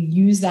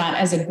use that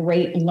as a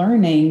great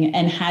learning.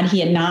 And had he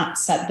had not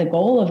set the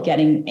goal of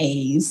getting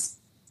A's,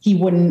 he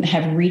wouldn't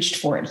have reached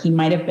for it. He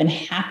might have been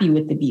happy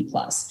with the B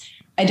plus.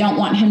 I don't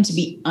want him to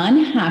be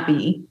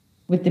unhappy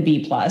with the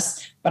B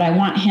plus, but I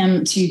want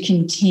him to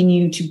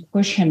continue to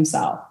push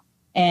himself.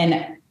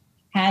 And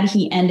had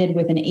he ended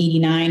with an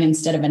 89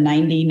 instead of a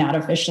 90, not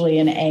officially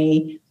an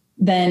A,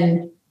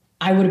 then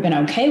I would have been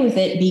okay with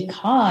it,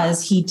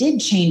 because he did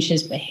change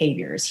his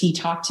behaviors. He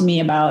talked to me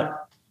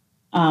about,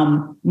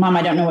 Mom,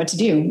 I don't know what to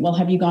do. Well,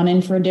 have you gone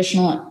in for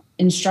additional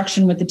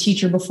instruction with the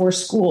teacher before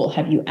school?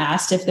 Have you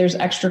asked if there's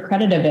extra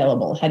credit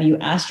available? Have you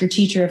asked your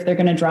teacher if they're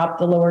going to drop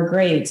the lower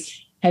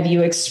grades? Have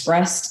you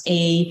expressed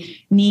a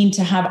need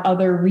to have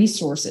other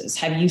resources?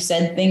 Have you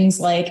said things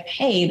like,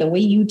 hey, the way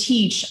you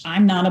teach,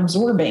 I'm not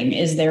absorbing.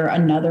 Is there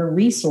another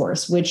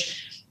resource?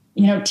 Which,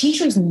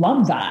 teachers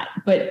love that,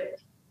 but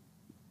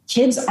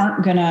kids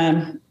aren't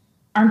gonna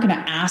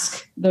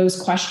ask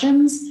those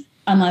questions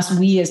unless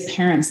we as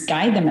parents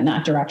guide them in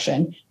that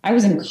direction. I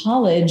was in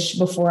college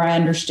before I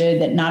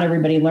understood that not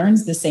everybody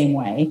learns the same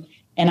way.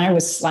 And I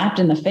was slapped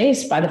in the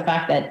face by the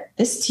fact that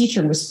this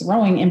teacher was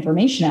throwing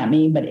information at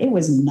me, but it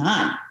was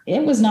not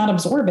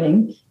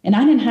absorbing, and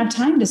I didn't have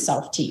time to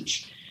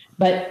self-teach.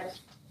 But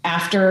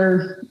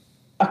after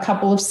a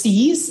couple of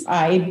C's,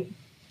 I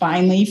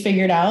finally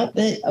figured out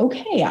that,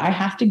 okay, I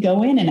have to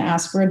go in and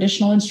ask for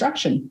additional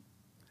instruction.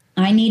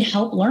 I need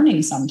help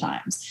learning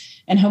sometimes.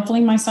 And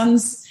hopefully my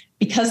son's,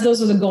 because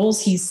those are the goals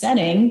he's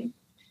setting,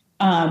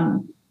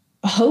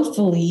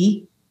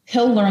 hopefully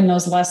he'll learn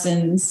those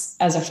lessons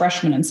as a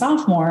freshman and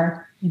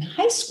sophomore in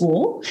high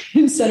school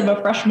instead of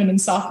a freshman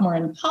and sophomore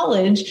in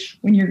college,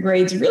 when your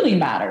grades really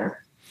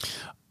matter.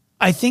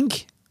 I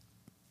think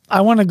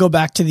I want to go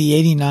back to the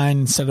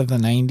 89 instead of the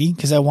 90,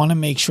 because I want to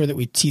make sure that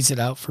we tease it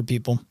out for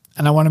people,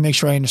 and I want to make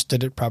sure I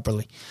understood it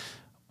properly.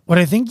 What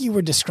I think you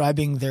were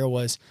describing there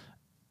was,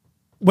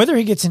 whether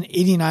he gets an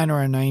 89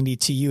 or a 90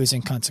 to you is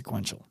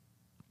inconsequential.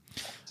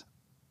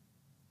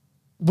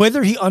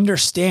 Whether he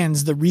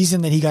understands the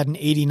reason that he got an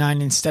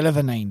 89 instead of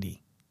a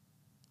 90,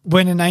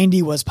 when a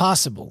 90 was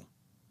possible,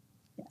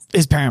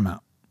 is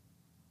paramount.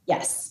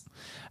 Yes.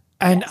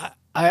 And yes.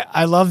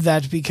 I love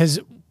that, because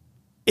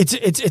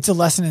it's a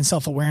lesson in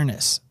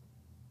self-awareness.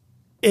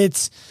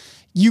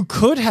 You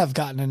could have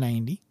gotten a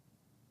 90.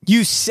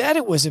 You said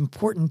it was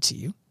important to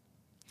you,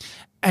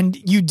 and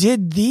you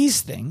did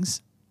these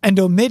things and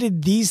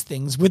omitted these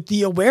things with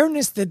the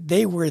awareness that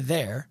they were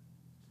there,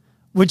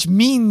 which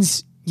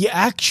means you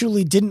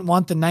actually didn't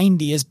want the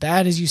 90 as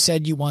bad as you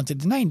said you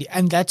wanted the 90.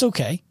 And that's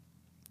okay.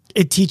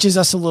 It teaches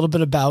us a little bit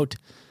about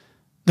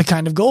the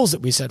kind of goals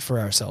that we set for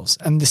ourselves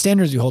and the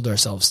standards we hold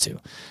ourselves to.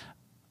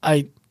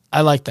 I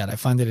like that. I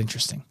find it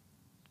interesting.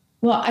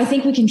 Well, I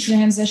think we can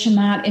transition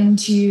that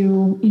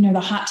into,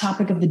 the hot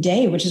topic of the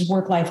day, which is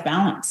work-life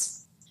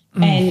balance.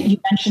 And you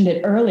mentioned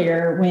it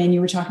earlier when you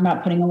were talking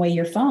about putting away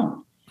your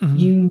phone.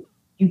 Mm-hmm.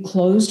 You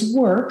closed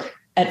work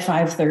at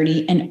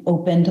 5:30 and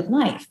opened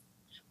life.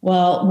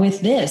 Well,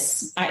 with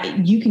this,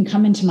 you can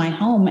come into my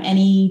home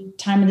any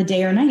time of the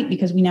day or night,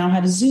 because we now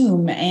have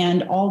Zoom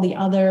and all the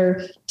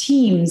other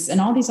Teams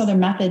and all these other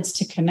methods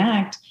to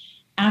connect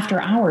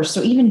after hours.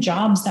 So even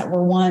jobs that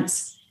were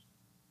once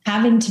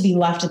having to be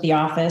left at the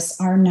office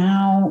are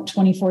now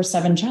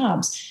 24/7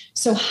 jobs.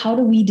 So how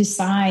do we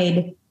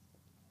decide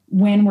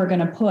when we're going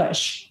to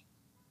push?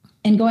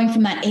 And going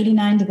from that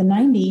 89 to the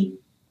 90,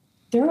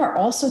 there are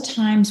also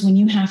times when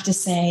you have to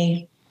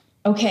say,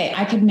 okay,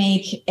 I could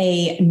make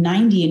a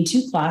 90 in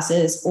 2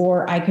 classes,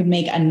 or I could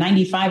make a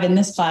 95 in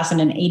this class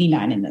and an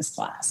 89 in this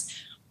class.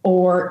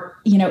 Or,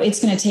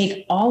 it's going to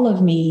take all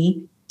of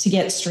me to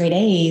get straight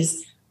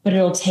A's, but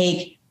it'll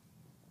take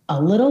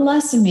a little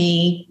less of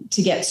me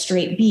to get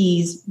straight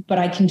B's, but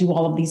I can do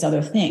all of these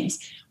other things.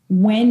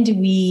 When do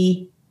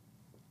we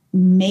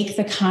make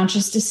the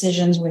conscious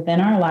decisions within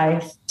our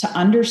life to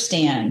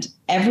understand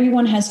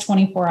everyone has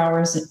 24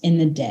 hours in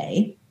the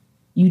day?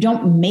 You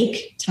don't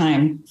make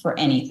time for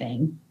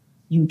anything.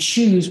 You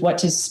choose what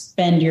to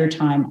spend your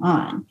time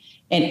on.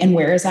 And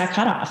where is that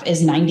cutoff?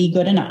 Is 90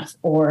 good enough?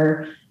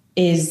 Or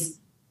is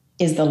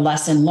the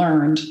lesson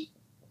learned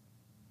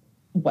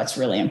what's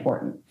really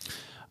important?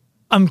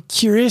 I'm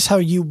curious how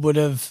you would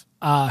have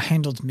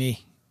handled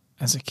me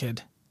as a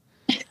kid.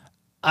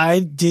 I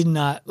did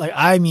not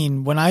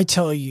when I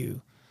tell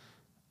you,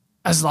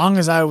 as long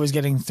as I was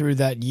getting through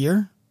that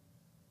year,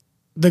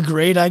 the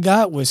grade I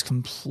got was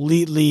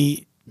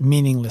completely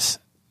meaningless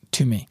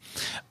to me.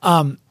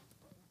 But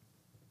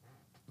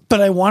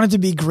I wanted to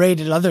be great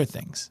at other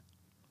things.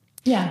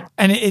 Yeah.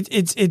 And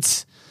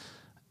it's,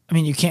 I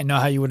mean, you can't know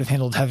how you would have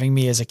handled having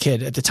me as a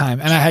kid at the time.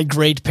 And I had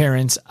great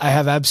parents. I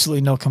have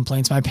absolutely no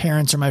complaints. My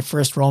parents are my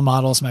first role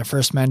models, my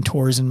first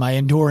mentors, and my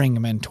enduring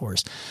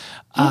mentors.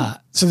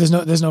 So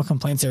there's no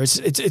complaints there.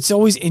 It's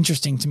always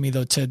interesting to me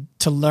though,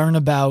 to learn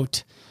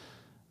about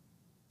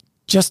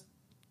just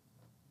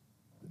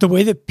the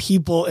way that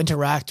people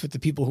interact with the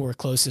people who are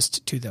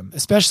closest to them,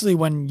 especially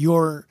when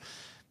your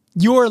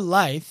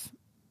life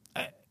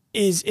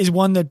is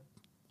one that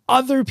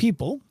other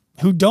people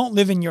who don't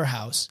live in your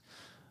house,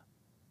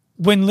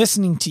 when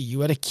listening to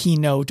you at a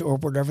keynote or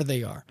whatever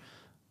they are,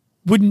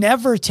 would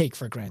never take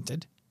for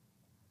granted.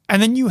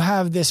 And then you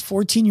have this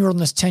 14-year-old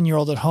and this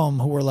 10-year-old at home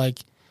who are like,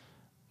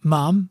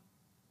 Mom,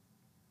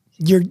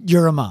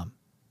 you're a mom.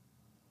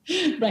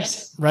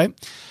 Right.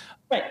 Right?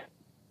 Right.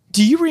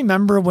 Do you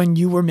remember when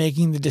you were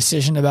making the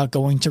decision about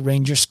going to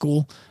Ranger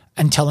School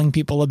and telling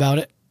people about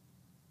it?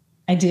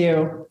 I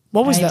do.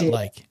 What was that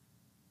like?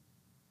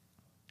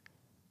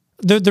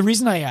 The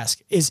reason I ask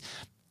is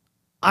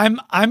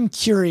I'm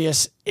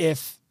curious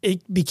if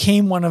it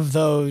became one of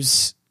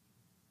those,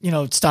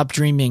 stop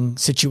dreaming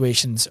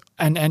situations,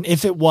 and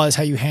if it was,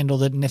 how you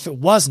handled it, and if it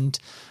wasn't,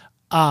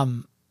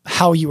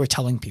 how you were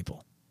telling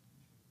people.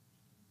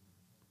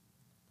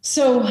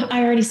 So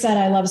I already said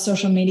I love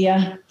social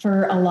media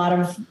for a lot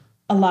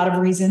of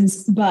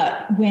reasons,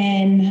 but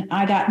when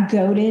I got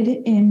goaded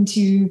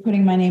into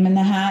putting my name in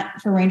the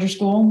hat for Ranger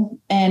School,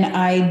 and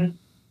I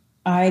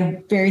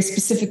very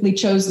specifically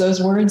chose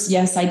those words.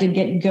 Yes, I did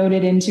get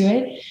goaded into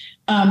it.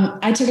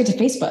 I took it to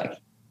Facebook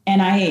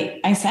and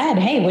I said,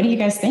 hey, what do you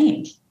guys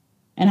think?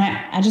 And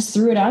I just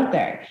threw it out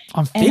there.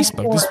 On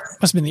Facebook? This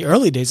must have been the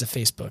early days of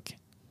Facebook.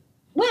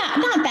 Well,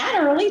 not that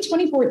early,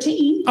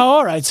 2014. Oh,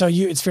 all right. So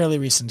it's fairly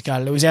recent.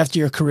 Got it. It was after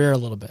your career a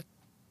little bit.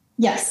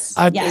 Yes.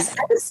 Yes.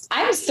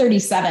 I was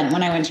 37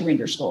 when I went to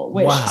Ranger School,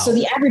 so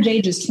the average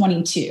age is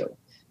 22.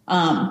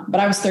 But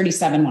I was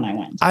 37 when I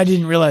went. I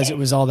didn't realize it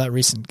was all that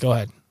recent. Go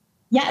ahead.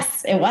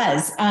 Yes, it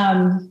was.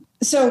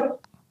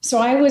 So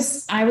I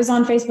was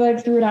on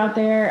Facebook, threw it out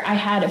there. I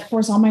had, of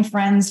course, all my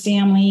friends,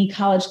 family,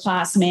 college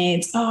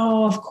classmates.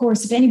 Oh, of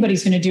course, if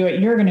anybody's going to do it,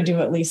 you're going to do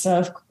it,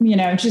 Lisa.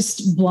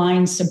 Just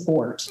blind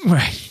support.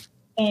 Right.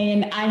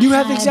 And you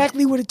have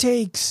exactly what it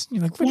takes.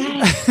 You're like,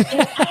 yes,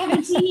 I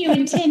haven't seen you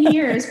in 10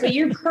 years, but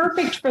you're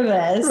perfect for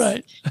this.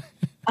 Right.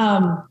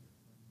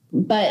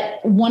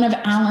 But one of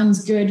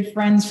Alan's good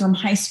friends from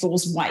high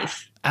school's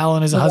wife.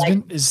 Alan is a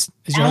husband? Is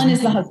Alan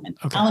is the husband.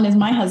 Okay. Alan is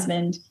my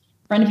husband,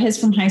 friend of his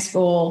from high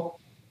school,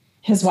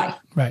 his wife.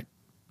 Right.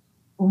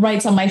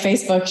 Writes on my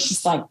Facebook.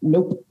 She's like,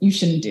 nope, you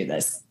shouldn't do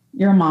this.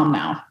 You're a mom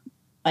now.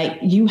 Like,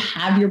 you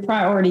have your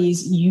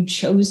priorities. You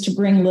chose to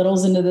bring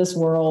littles into this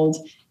world.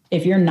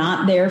 If you're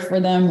not there for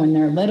them when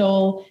they're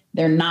little,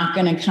 they're not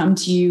going to come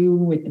to you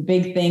with the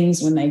big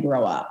things when they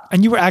grow up.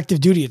 And you were active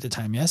duty at the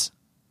time, yes?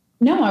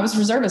 No, I was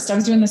reservist. I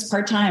was doing this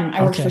part-time.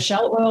 I worked for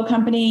Shell Oil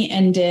Company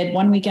and did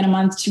 1 week in a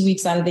month, 2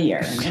 weeks out of the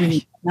year. Okay.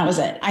 And that was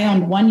it. I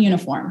owned one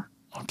uniform.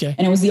 Okay.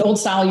 And it was the old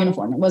style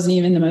uniform. It wasn't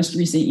even the most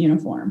recent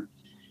uniform.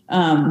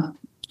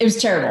 It was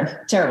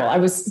terrible. I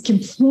was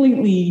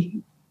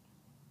completely,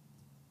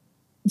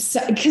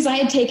 because I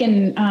had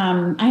taken,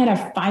 I had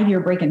a 5-year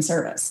break in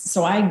service.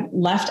 So I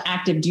left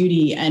active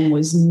duty and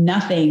was had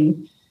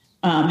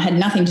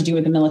nothing to do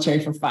with the military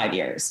for 5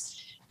 years.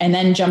 And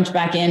then jumped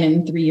back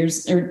in 3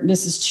 years, or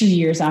this is 2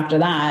 years after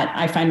that,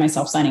 I find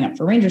myself signing up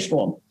for Ranger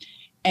School.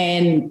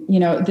 And,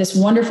 this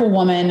wonderful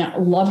woman,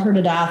 love her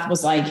to death,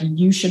 was like,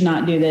 you should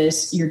not do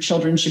this. Your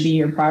children should be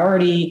your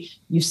priority.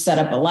 You set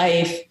up a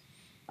life.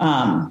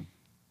 And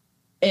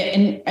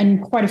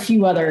quite a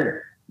few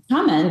other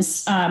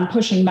comments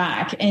pushing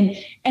back. And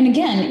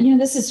again,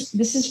 this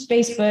is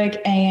Facebook,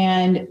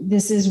 and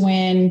this is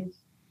when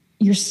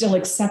you're still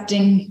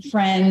accepting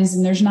friends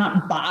and there's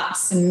not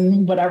bots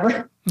and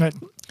whatever. Right.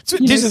 So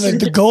these are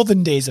like the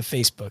golden days of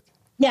Facebook.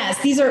 Yes,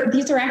 these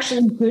are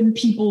actually good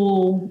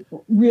people,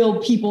 real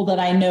people that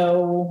I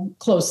know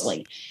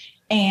closely.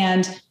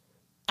 And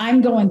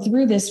I'm going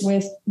through this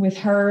with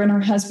her and her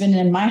husband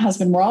and my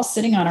husband. We're all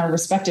sitting on our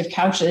respective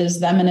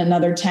couches, them in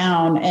another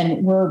town,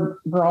 and we're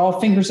all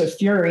fingers of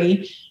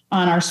fury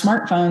on our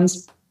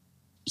smartphones,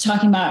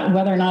 talking about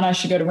whether or not I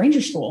should go to Ranger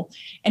School.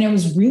 And it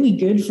was really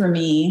good for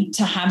me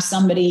to have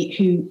somebody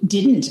who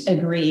didn't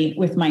agree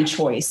with my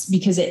choice,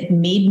 because it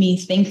made me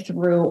think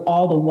through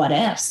all the what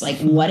ifs. Like,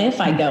 what if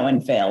I go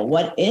and fail?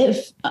 What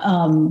if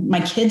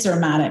my kids are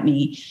mad at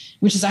me?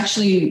 Which is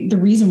actually the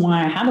reason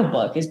why I have a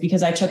book, is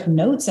because I took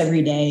notes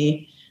every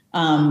day,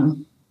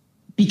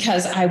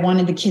 because I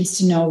wanted the kids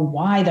to know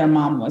why their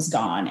mom was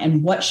gone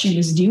and what she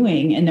was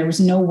doing. And there was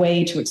no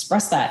way to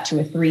express that to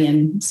a 3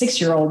 and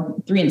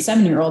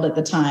 7-year-old at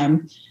the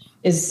time.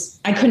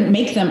 I couldn't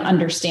make them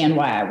understand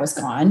why I was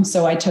gone.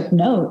 So I took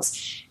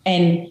notes,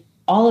 and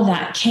all of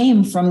that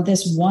came from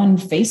this one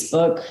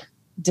Facebook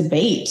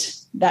debate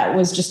that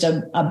was just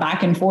a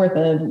back and forth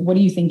of, what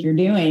do you think you're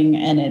doing?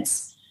 And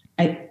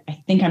I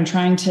think I'm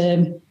trying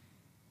to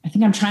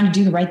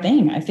do the right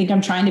thing. I think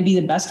I'm trying to be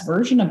the best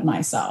version of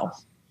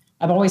myself.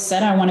 I've always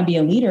said I want to be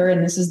a leader,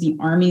 and this is the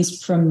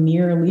Army's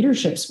premier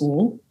leadership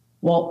school.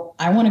 Well,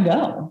 I want to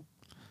go.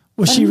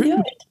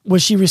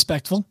 Was she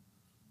respectful?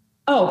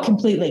 Oh,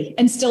 completely.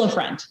 And still a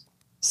friend.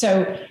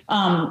 So,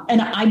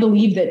 and I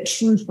believe that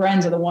true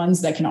friends are the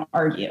ones that can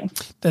argue.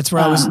 That's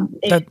where I was.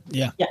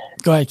 Yeah.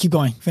 Go ahead. Keep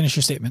going. Finish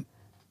your statement.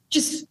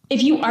 Just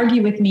if you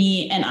argue with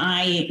me and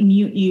I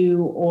mute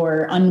you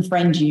or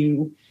unfriend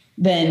you,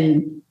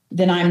 then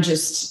I'm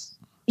just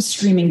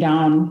screaming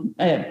down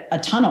a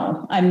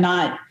tunnel. I'm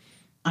not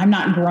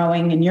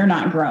growing and you're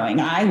not growing.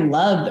 I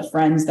love the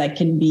friends that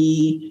can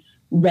be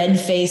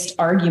red-faced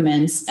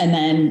arguments and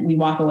then we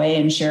walk away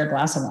and share a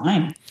glass of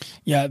wine.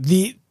 Yeah.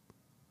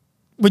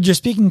 What you're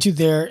speaking to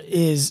there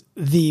is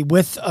the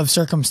width of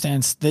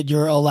circumstance that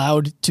you're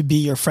allowed to be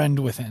your friend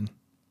within.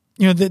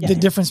 The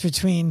difference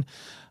between,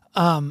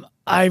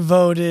 I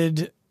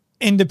voted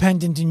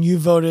independent and you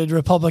voted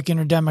Republican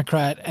or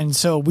Democrat. And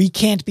so we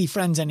can't be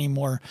friends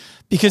anymore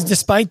because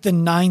despite the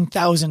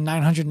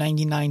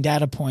 9,999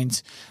 data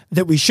points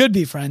that we should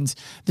be friends,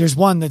 there's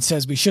one that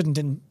says we shouldn't.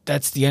 And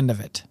that's the end of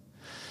it.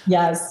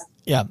 Yes.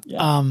 Yeah.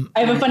 I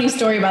have a funny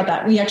story about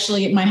that. We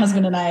actually, my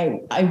husband and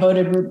I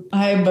voted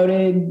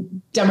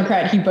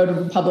Democrat. He voted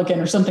Republican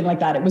or something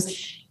like that.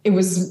 It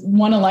was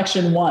one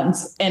election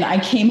once. And I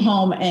came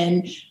home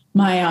and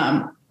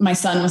my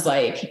son was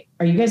like,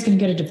 "Are you guys going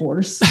to get a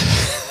divorce?"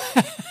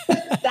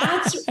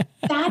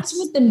 That's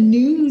what the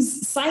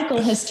news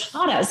cycle has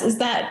taught us, is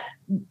that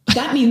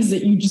means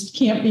that you just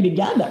can't be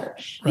together.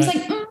 Right. He's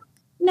like,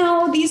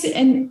 no,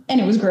 and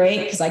it was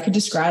great because I could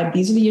describe,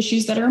 these are the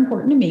issues that are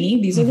important to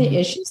me. These are the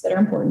issues that are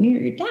important to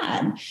your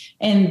dad.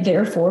 And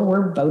therefore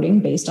we're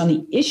voting based on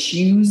the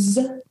issues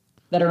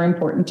that are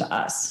important to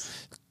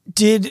us.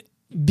 Did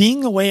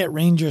being away at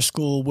Ranger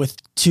School with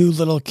two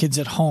little kids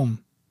at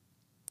home,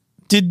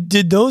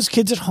 did those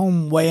kids at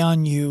home weigh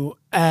on you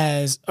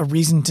as a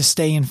reason to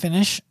stay and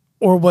finish?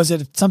 Or was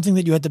it something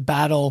that you had to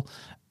battle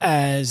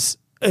as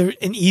an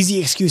easy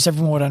excuse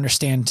everyone would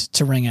understand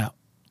to ring out?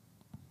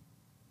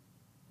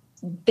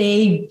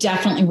 They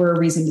definitely were a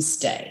reason to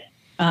stay.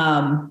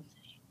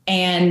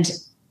 And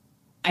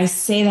I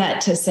say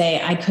that to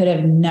say I could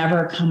have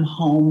never come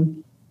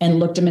home and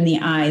looked them in the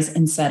eyes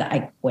and said,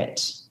 I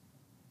quit.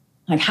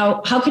 Like, how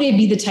could I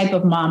be the type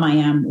of mom I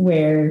am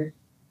where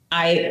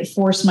I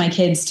force my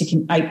kids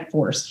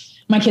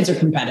my kids are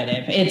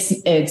competitive.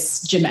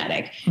 It's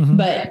genetic,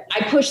 but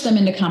I push them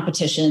into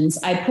competitions.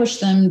 I push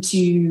them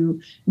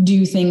to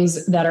do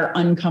things that are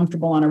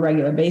uncomfortable on a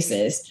regular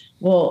basis.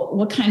 Well,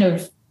 what kind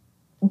of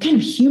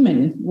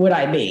human would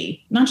I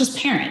be? Not just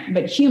parent,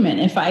 but human.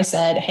 If I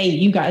said, hey,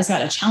 you guys got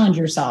to challenge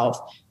yourself,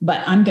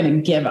 but I'm going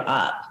to give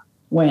up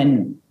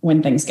when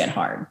things get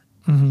hard.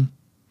 Mm-hmm.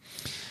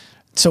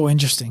 So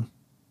interesting.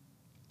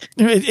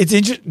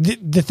 It's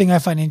the thing I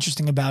find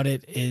interesting about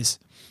it is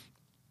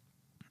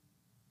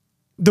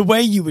the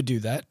way you would do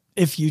that,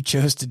 if you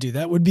chose to do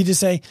that, would be to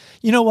say,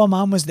 while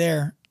mom was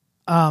there,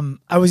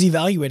 I was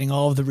evaluating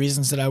all of the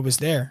reasons that I was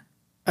there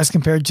as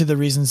compared to the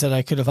reasons that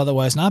I could have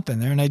otherwise not been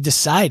there. And I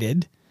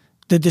decided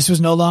that this was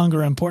no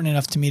longer important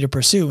enough to me to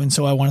pursue. And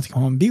so I wanted to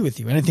come home and be with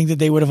you. And I think that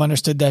they would have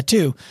understood that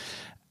too.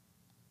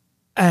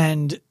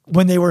 And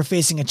when they were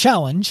facing a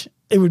challenge,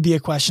 it would be a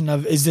question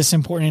of, is this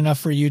important enough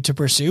for you to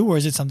pursue? Or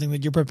is it something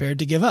that you're prepared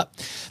to give up?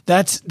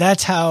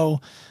 That's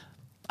how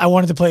I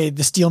wanted to play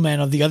the steel man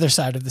of the other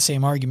side of the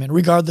same argument,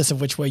 regardless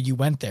of which way you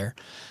went there.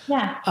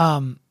 Yeah.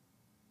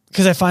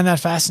 Because I find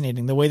that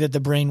fascinating, the way that the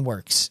brain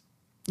works.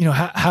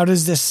 How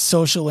does this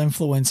social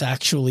influence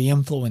actually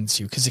influence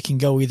you? Because it can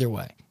go either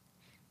way.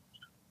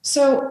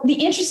 So the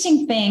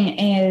interesting thing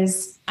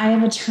is I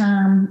have a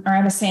term, or I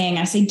have a saying,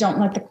 I say, don't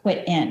let the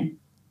quit in.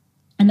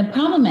 And the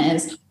problem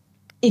is,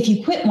 if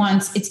you quit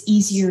once, it's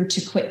easier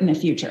to quit in the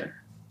future.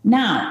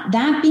 Now,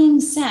 that being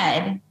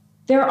said,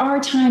 there are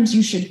times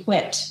you should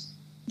quit.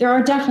 There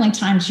are definitely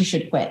times you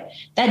should quit.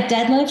 That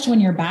deadlift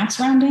when your back's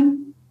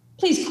rounding,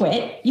 please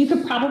quit. You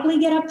could probably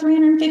get up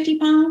 350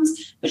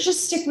 pounds, but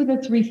just stick with a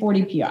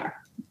 340 PR.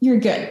 You're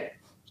good.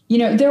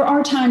 There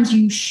are times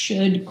you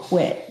should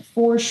quit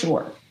for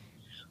sure,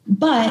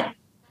 but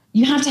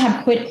you have to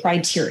have quit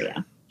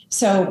criteria.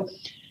 So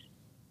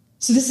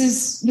this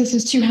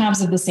is two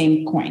halves of the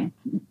same coin.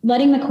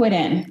 Letting the quit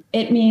in,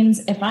 it means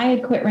if I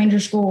had quit Ranger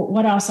School,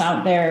 what else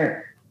out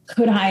there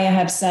could I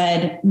have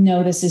said,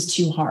 no, this is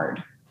too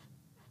hard?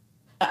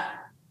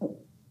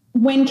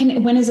 When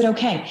is it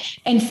okay?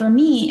 And for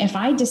me, if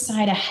I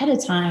decide ahead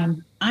of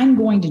time, I'm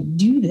going to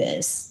do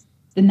this,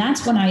 then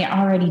that's when I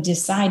already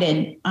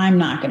decided I'm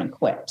not going to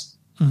quit.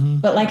 Mm-hmm.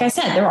 But like I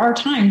said, there are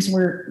times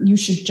where you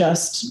should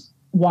just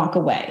walk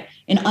away.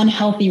 An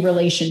unhealthy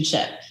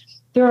relationship.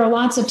 There are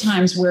lots of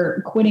times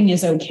where quitting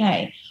is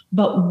okay,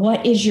 but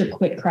what is your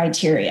quit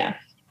criteria?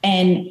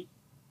 And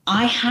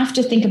I have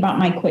to think about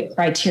my quit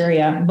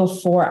criteria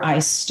before I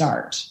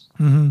start.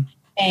 Mm-hmm.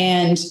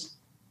 And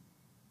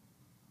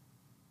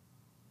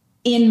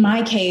in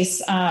my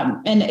case,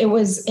 and it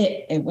was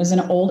an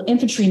old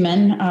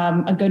infantryman,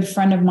 a good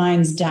friend of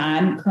mine's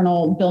dad,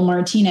 Colonel Bill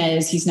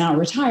Martinez, he's now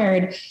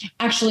retired,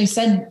 actually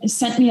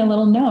sent me a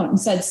little note and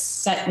said,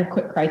 set your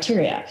quit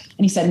criteria.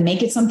 And he said,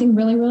 make it something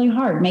really, really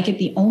hard. Make it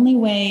the only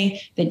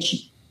way that you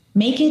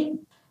make it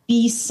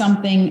be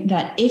something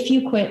that if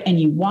you quit and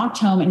you walked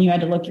home and you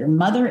had to look your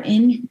mother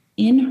in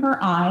her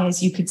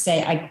eyes, you could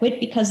say, I quit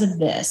because of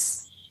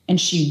this. And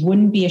she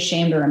wouldn't be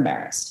ashamed or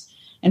embarrassed.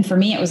 And for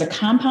me, it was a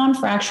compound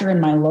fracture in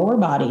my lower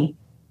body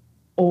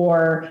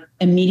or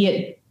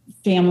immediate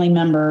family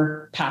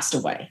member passed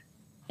away.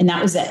 And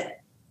that was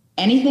it.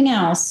 Anything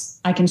else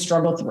I can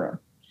struggle through.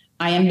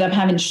 I ended up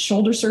having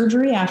shoulder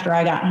surgery after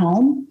I got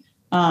home.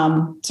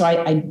 So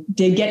I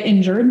did get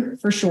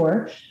injured for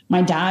sure.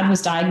 My dad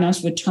was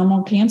diagnosed with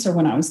terminal cancer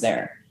when I was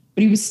there,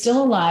 but he was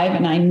still alive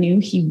and I knew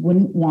he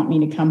wouldn't want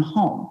me to come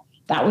home.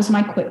 That was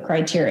my quit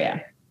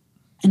criteria.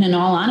 And in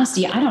all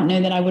honesty, I don't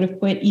know that I would have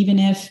quit even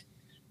if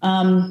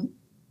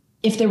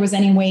there was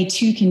any way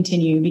to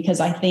continue,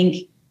 because I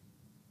think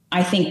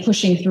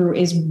pushing through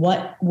is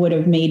what would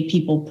have made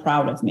people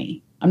proud of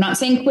me. I'm not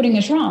saying quitting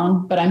is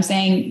wrong, but I'm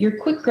saying your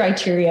quit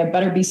criteria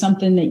better be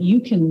something that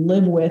you can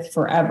live with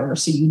forever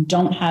so you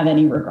don't have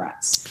any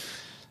regrets.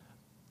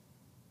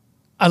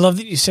 I love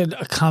that you said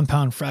a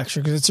compound fracture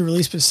because it's a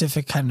really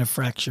specific kind of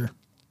fracture.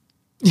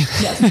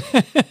 Yes.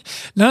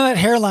 None of that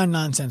hairline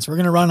nonsense. We're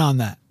going to run on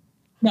that.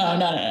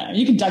 No.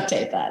 You can duct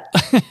tape that.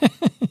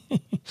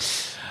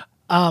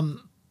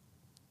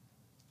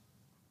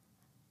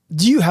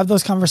 Do you have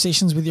those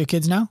conversations with your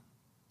kids now?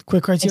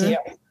 Quit criteria?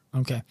 I do.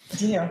 Okay. I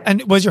do.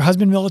 And was your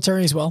husband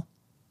military as well?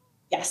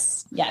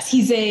 Yes.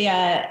 He's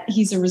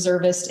a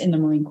reservist in the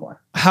Marine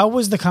Corps. How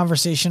was the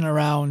conversation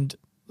around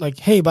like,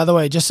 hey, by the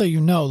way, just so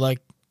you know, like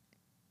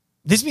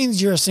this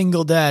means you're a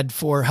single dad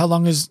for how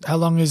long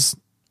is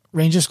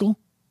Ranger School?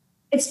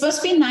 It's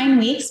supposed to be 9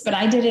 weeks, but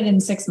I did it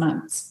in 6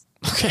 months.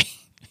 Okay.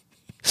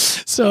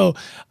 So,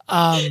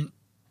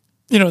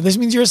 this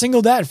means you're a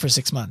single dad for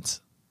 6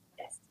 months.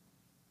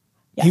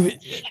 Yes.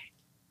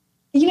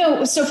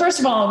 So first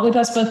of all, with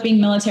us both being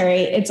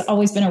military, it's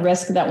always been a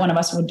risk that one of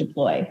us would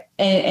deploy.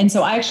 And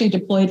so I actually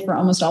deployed for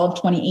almost all of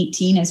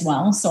 2018 as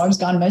well. So I was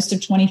gone most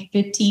of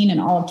 2015 and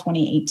all of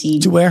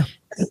 2018. To where?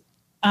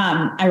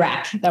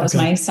 Iraq. That was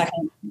my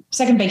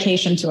second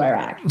vacation to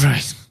Iraq.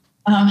 Right.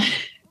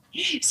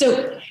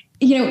 So,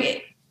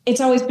 it's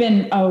always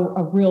been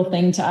a real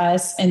thing to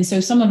us. And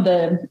so some of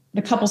the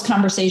couples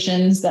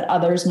conversations that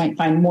others might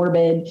find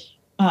morbid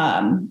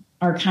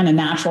are kind of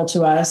natural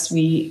to us.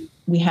 We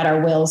had our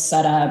wills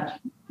set up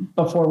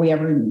before we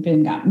ever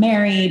even got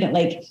married.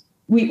 Like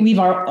we've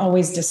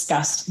always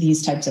discussed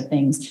these types of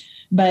things,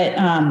 but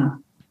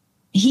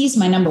he's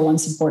my number one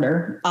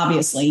supporter.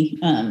 Obviously,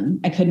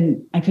 I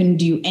couldn't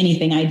do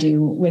anything I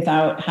do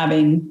without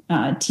having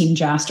Team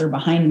Jaster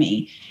behind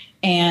me.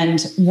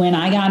 And when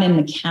I got in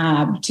the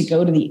cab to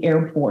go to the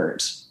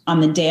airport on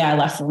the day I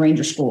left for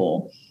Ranger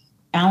School,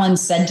 Alan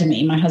said to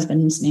me, my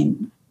husband's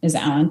name is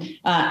Alan.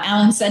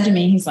 Alan said to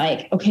me, he's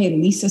like, okay,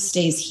 Lisa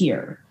stays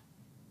here.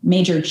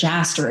 Major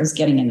Jaster is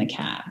getting in the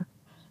cab.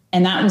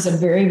 And that was a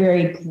very,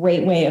 very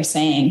great way of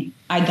saying,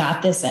 I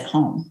got this at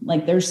home.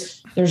 Like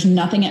there's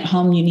nothing at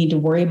home you need to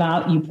worry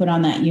about. You put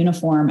on that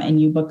uniform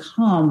and you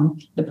become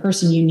the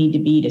person you need to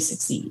be to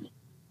succeed.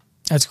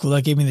 That's cool.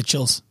 That gave me the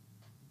chills.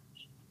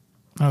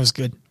 That was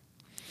good.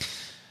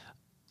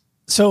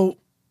 So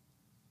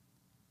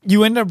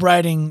you end up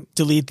writing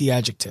delete the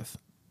adjective.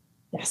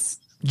 Yes.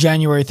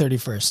 January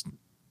 31st.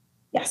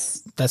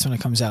 Yes. That's when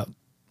it comes out.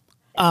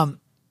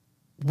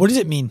 What does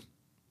it mean?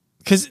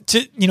 Because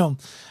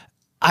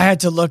I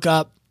had to look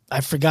up,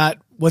 I forgot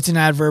what's an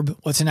adverb,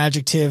 what's an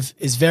adjective,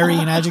 is very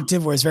an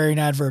adjective or is very an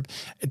adverb.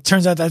 It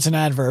turns out that's an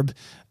adverb.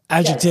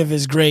 Adjective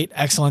is great,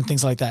 excellent,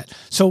 things like that.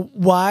 So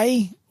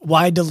why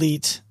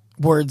delete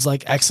words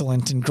like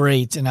excellent and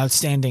great and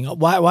outstanding?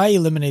 Why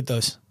eliminate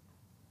those?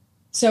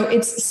 So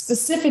it's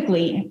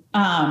specifically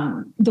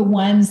the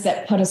ones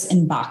that put us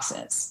in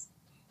boxes.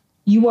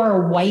 You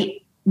are a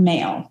white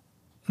male.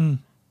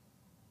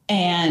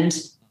 And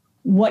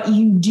what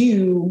you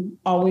do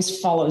always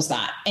follows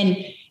that.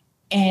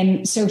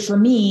 And so for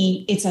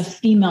me, it's a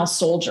female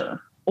soldier,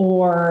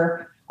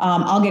 or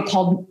I'll get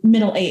called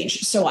middle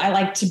age. So I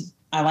like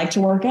to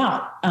work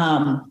out.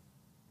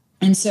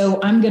 And so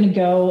I'm going to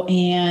go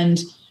and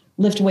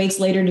lift weights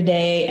later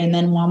today. And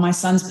then while my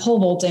son's pole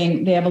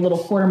vaulting, they have a little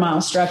 1/4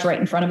 mile stretch right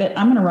in front of it.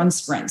 I'm going to run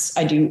sprints.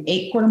 I do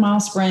 8 1/4 mile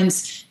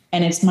sprints.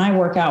 And it's my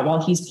workout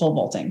while he's pole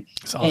vaulting.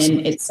 Awesome.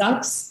 And it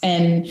sucks.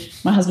 And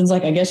my husband's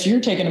like, I guess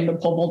you're taking him to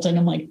pole vaulting.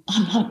 I'm like,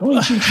 I'm not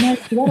going to tonight.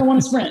 I don't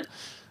want to sprint.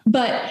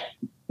 But,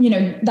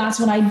 that's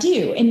what I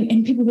do.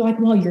 And people be like,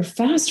 well, you're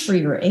fast for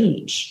your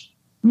age.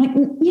 I'm like,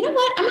 you know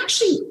what?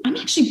 I'm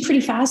actually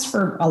pretty fast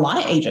for a lot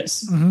of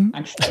ages,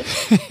 actually.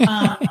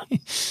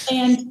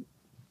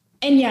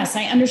 And yes,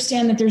 I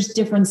understand that there's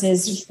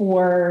differences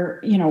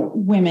for,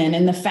 women,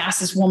 and the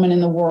fastest woman in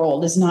the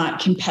world is not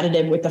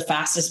competitive with the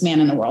fastest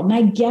man in the world. And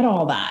I get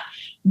all that.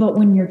 But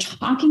when you're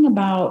talking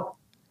about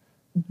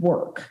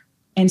work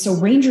And so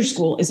Ranger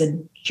School is a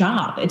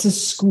job. It's a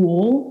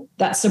school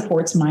that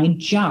supports my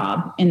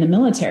job in the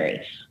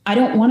military. I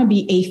don't want to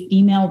be a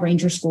female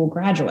Ranger School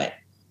graduate.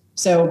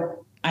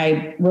 So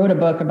I wrote a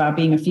book about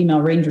being a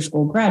female Ranger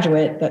School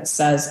graduate that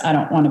says I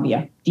don't want to be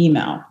a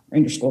female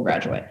Ranger School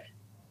graduate.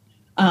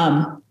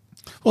 Well,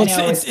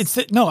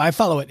 no, I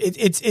follow it.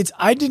 It's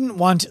I didn't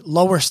want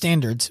lower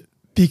standards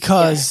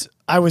because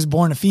I was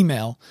born a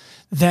female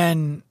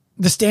than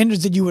the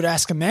standards that you would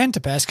ask a man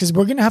to pass, because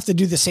we're going to have to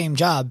do the same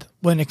job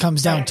when it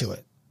comes down to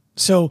it.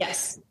 So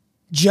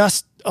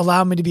just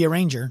allow me to be a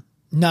ranger,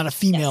 not a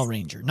female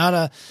ranger, not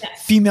a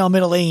female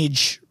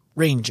middle-age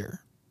ranger.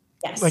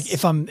 Yes. Like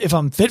if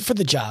I'm fit for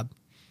the job,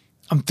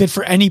 I'm fit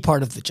for any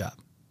part of the job.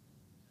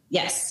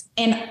 Yes.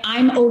 And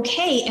I'm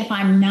okay if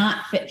I'm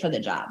not fit for the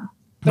job,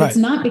 but it's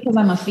not because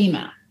I'm a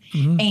female.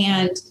 Mm-hmm.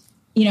 And,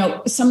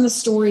 some of the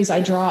stories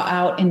I draw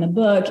out in the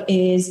book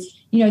is,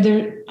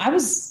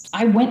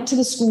 I went to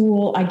the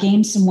school, I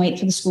gained some weight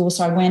for the school.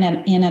 So I went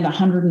in at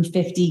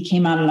 150,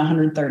 came out at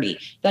 130.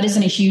 That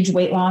isn't a huge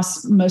weight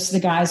loss. Most of the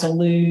guys will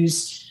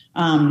lose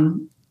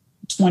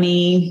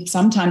 20,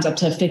 sometimes up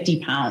to 50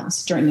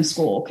 pounds during the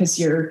school, because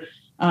you're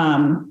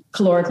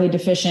calorically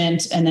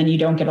deficient and then you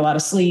don't get a lot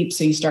of sleep.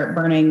 So you start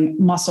burning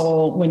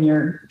muscle when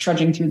you're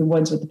trudging through the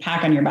woods with the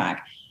pack on your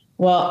back.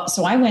 Well,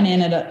 so I went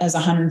in as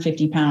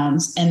 150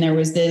 pounds, and there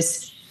was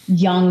this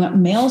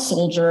young male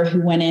soldier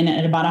who went in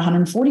at about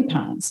 140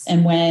 pounds.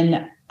 And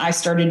when I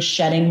started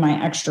shedding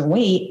my extra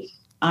weight,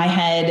 I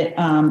had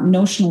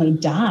notionally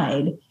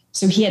died.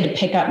 So he had to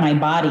pick up my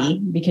body,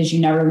 because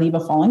you never leave a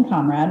fallen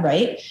comrade,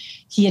 right?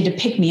 He had to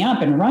pick me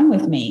up and run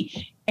with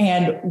me.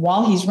 And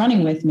while he's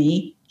running with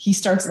me, he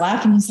starts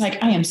laughing. He's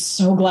like, I am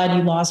so glad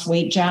you lost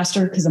weight,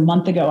 Jaster, because a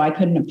month ago I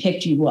couldn't have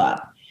picked you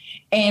up.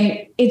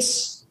 And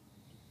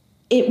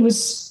it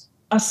was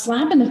a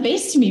slap in the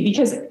face to me,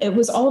 because it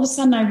was all of a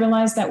sudden I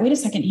realized that, wait a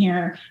second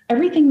here,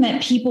 everything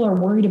that people are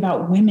worried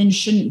about women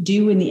shouldn't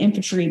do in the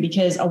infantry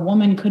because a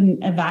woman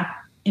couldn't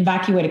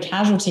evacuate a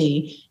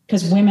casualty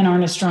because women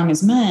aren't as strong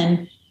as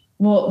men.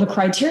 Well, the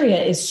criteria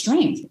is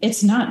strength.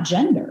 It's not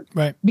gender.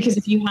 Right. Because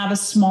if you have a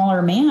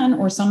smaller man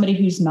or somebody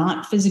who's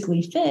not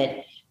physically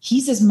fit,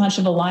 he's as much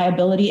of a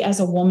liability as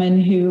a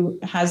woman who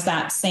has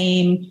that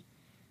same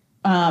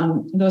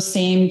those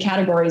same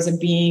categories of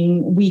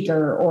being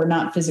weaker or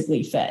not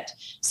physically fit.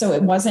 So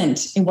it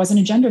wasn't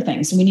a gender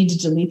thing. So we need to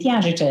delete the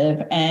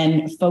adjective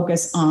and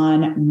focus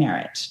on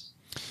merit.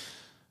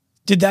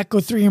 Did that go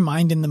through your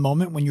mind in the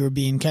moment when you were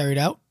being carried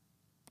out?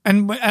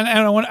 And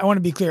I want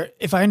to be clear.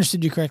 If I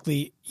understood you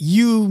correctly,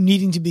 you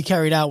needing to be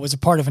carried out was a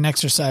part of an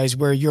exercise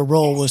where your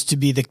role was to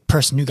be the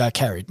person who got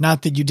carried,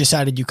 not that you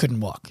decided you couldn't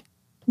walk.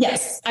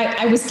 Yes,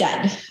 I was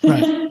dead.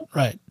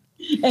 Right.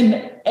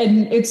 And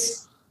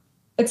it's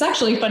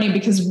actually funny,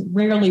 because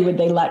rarely would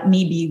they let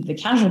me be the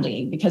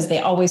casualty, because they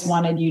always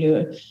wanted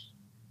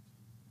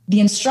the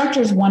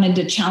instructors wanted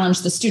to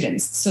challenge the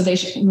students. So they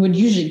would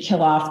usually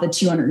kill off the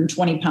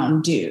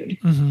 220-pound dude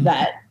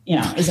that,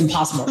 is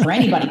impossible for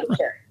anybody to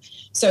carry.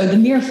 So the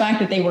mere fact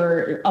that they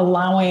were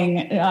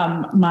allowing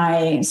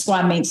my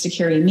squad mates to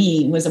carry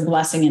me was a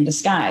blessing in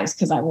disguise,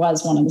 because I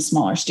was one of the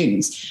smaller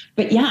students.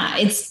 But yeah,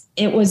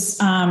 it was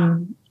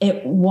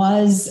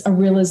a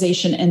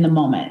realization in the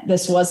moment.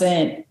 This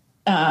wasn't,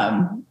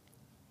 I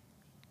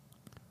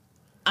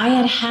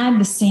had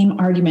the same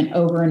argument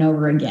over and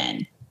over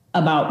again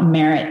about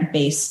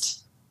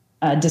merit-based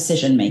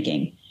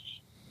decision-making.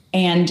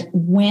 And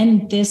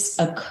when this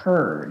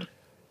occurred,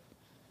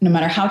 no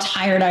matter how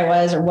tired I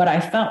was or what I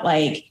felt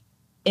like,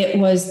 it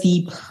was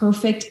the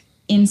perfect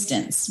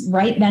instance.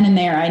 Right then and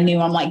there, I knew,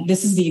 I'm like,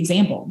 this is the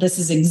example. This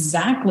is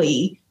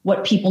exactly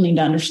what people need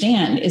to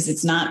understand, is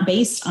it's not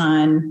based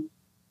on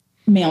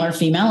male or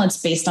female. It's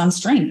based on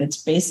strength. It's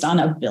based on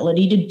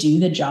ability to do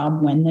the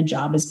job when the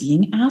job is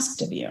being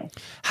asked of you.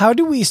 How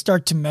do we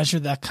start to measure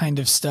that kind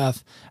of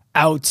stuff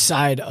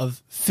outside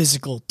of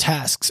physical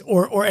tasks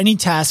or any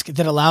task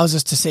that allows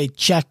us to say,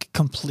 check,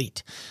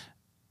 complete?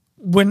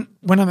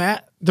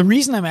 The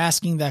reason I'm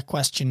asking that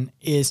question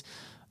is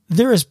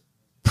there has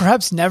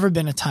perhaps never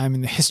been a time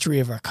in the history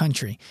of our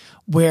country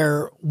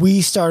where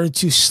we started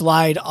to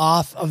slide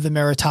off of the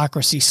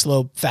meritocracy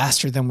slope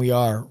faster than we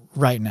are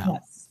right now.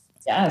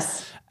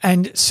 Yes.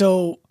 And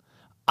so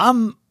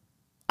I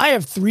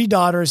have 3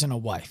 daughters and a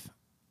wife,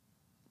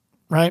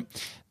 right?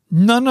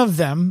 None of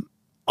them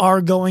are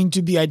going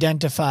to be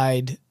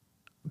identified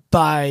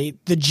by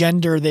the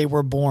gender they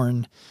were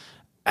born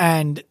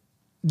and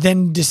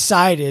then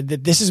decided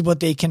that this is what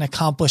they can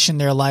accomplish in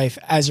their life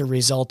as a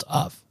result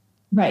of.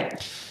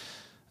 Right.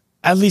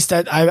 At least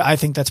I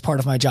think that's part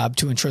of my job,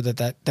 to ensure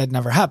that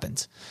never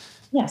happens.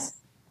 Yes.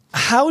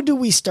 How do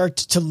we start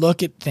to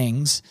look at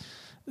things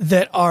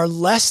that are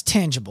less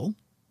tangible,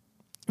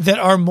 that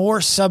are more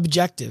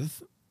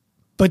subjective,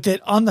 but that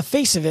on the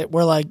face of it,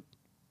 we're like,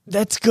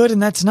 that's good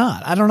and that's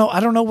not. I don't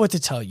know what to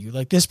tell you.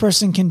 Like, this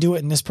person can do it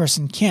and this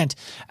person can't,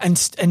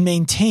 and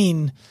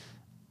maintain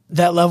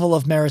that level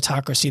of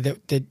meritocracy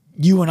that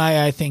you and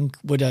I think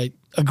would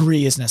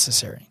agree is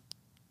necessary.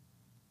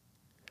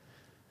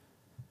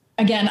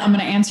 again, I'm going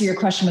to answer your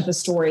question with a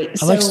story.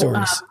 I like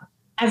stories.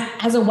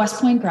 As a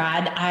West Point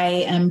grad, I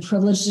am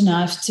privileged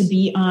enough to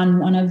be on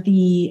one of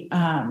the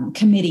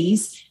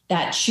committees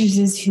that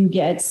chooses who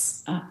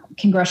gets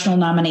congressional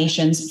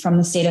nominations from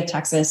the state of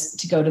Texas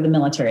to go to the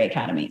military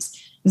academies.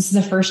 This is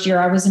the first year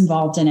I was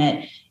involved in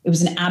it. It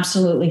was an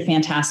absolutely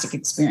fantastic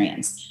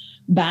experience.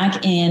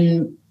 Back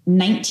in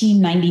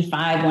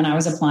 1995, when I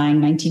was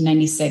applying,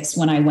 1996,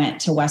 when I went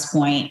to West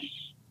Point,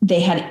 they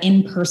had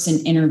in-person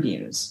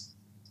interviews.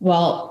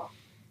 Well,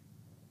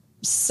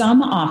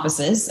 some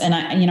offices, and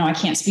I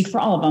can't speak for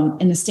all of them,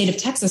 in the state of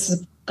Texas have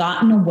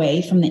gotten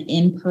away from the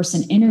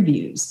in-person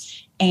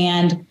interviews.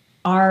 And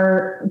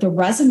the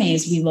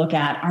resumes we look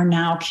at are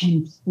now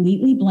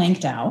completely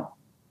blanked out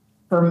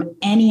from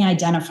any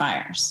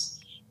identifiers.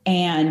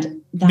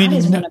 And that meaning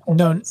is one of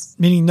the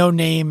meaning no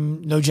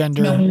name, no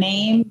gender. No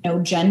name, no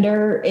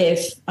gender.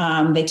 If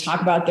they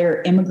talk about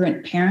their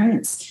immigrant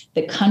parents,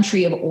 the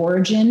country of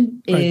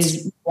origin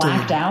is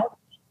blacked out.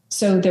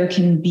 So there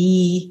can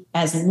be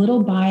as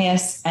little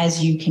bias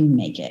as you can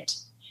make it.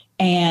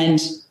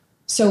 And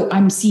so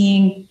I'm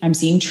seeing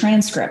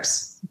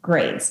transcripts,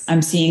 grades.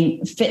 I'm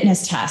seeing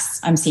fitness tests.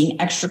 I'm seeing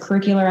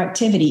extracurricular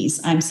activities.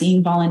 I'm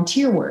seeing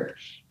volunteer work.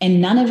 And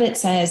none of it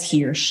says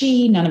he or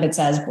she. None of it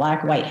says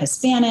Black, white,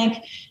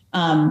 Hispanic.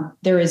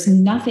 There is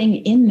nothing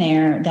in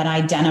there that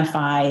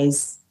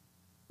identifies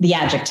the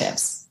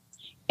adjectives.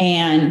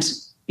 And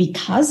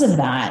because of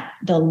that,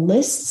 the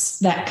lists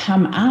that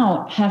come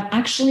out have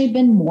actually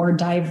been more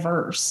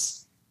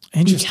diverse.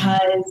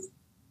 Because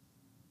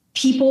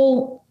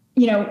people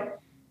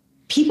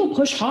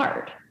push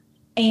hard.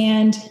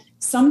 And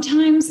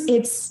sometimes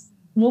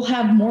we'll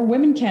have more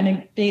women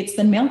candidates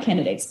than male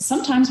candidates.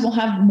 Sometimes we'll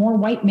have more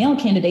white male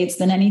candidates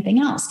than anything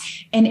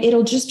else. And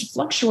it'll just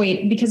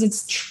fluctuate because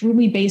it's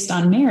truly based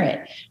on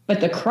merit.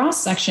 But the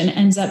cross section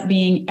ends up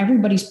being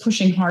everybody's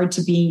pushing hard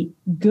to be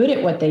good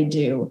at what they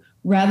do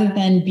rather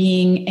than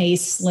being a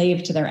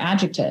slave to their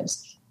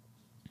adjectives.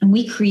 And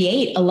we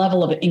create a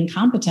level of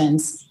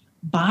incompetence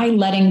by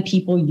letting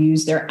people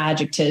use their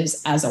adjectives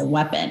as a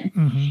weapon.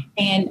 Mm-hmm.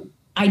 And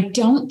I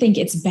don't think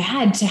it's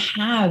bad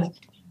to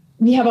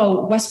we have a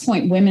West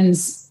Point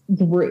women's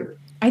group.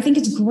 I think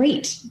it's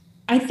great.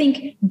 I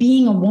think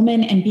being a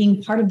woman and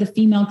being part of the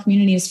female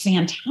community is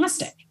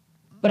fantastic,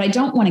 but I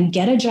don't want to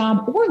get a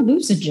job or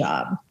lose a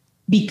job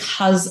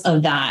because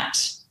of that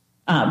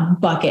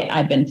bucket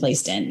I've been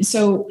placed in.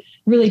 So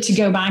really, to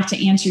go back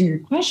to answer your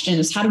question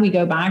is, how do we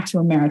go back to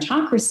a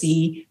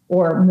meritocracy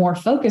or more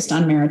focused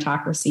on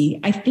meritocracy?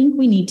 I think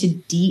we need to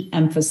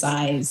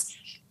de-emphasize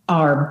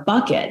our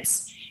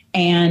buckets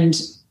and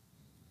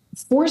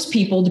force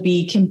people to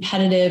be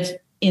competitive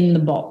in the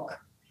bulk.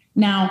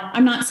 Now,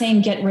 I'm not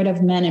saying get rid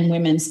of men and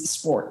women's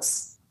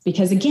sports,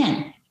 because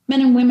again, men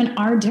and women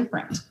are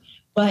different,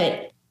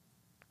 but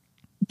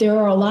there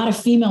are a lot of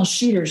female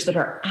shooters that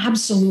are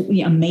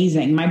absolutely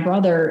amazing. My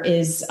brother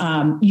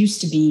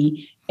used to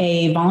be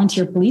a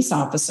volunteer police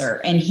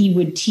officer, and he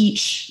would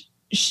teach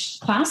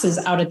classes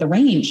out at the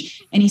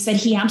range. And he said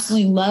he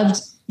absolutely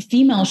loved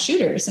female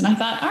shooters. And I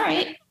thought, all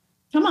right,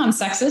 come on,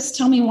 sexist,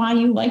 tell me why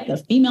you like the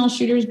female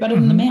shooters better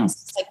than the males.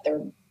 It's like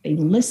they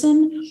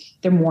listen,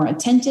 they're more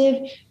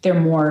attentive, they're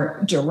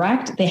more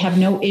direct, they have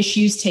no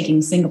issues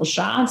taking single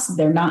shots,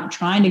 they're not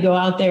trying to go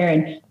out there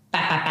and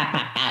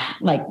bat.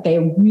 Like,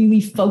 they're really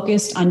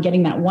focused on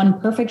getting that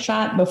one perfect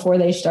shot before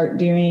they start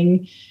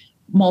doing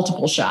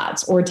multiple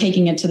shots or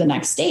taking it to the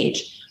next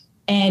stage.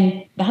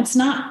 And that's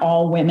not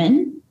all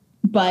women,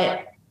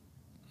 but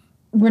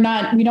we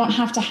don't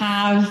have to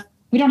have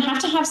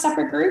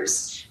separate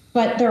groups.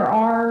 But there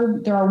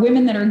are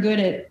women that are good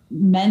at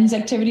men's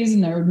activities,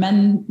 and there are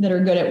men that are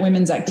good at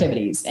women's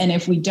activities. And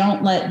if we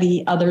don't let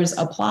the others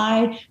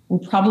apply,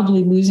 we're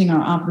probably losing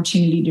our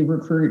opportunity to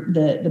recruit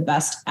the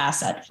best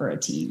asset for a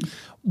team.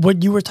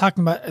 What you were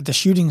talking about at the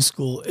shooting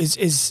school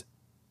is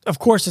of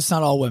course, it's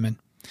not all women,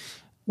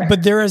 right,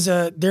 but there is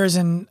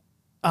an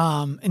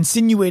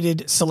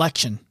insinuated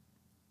selection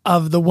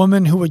of the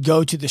woman who would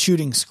go to the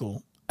shooting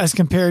school as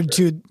compared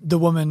to the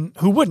woman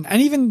who wouldn't,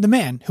 and even the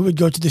man who would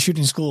go to the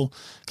shooting school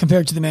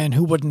compared to the man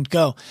who wouldn't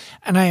go.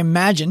 And I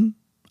imagine,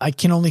 I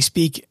can only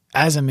speak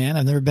as a man,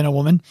 I've never been a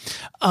woman,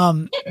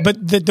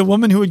 but the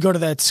woman who would go to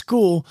that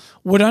school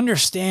would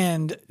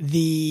understand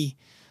the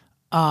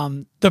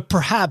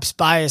perhaps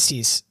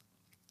biases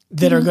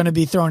that are going to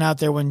be thrown out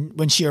there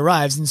when she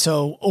arrives. And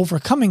so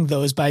overcoming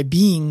those by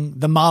being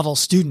the model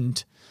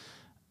student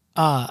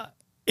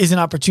is an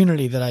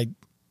opportunity that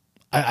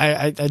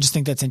I just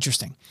think that's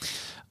interesting.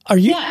 Are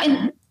you? Yeah,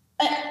 and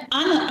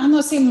on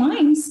those same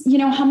lines,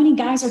 how many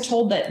guys are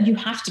told that you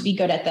have to be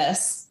good at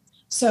this,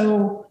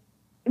 so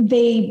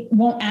they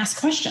won't ask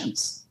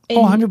questions? And,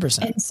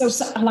 100%. And so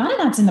a lot of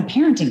that's in the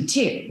parenting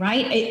too,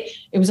 right?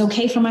 It was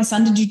okay for my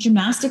son to do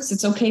gymnastics.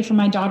 It's okay for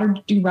my daughter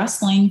to do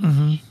wrestling.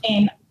 Mm-hmm.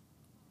 And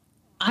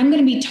I'm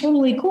going to be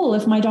totally cool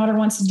if my daughter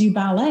wants to do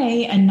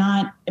ballet and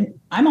not.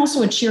 I'm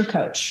also a cheer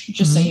coach,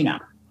 just mm-hmm. so you know.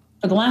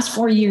 For the last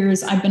 4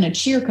 years, I've been a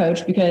cheer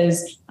coach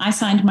because I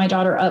signed my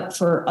daughter up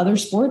for other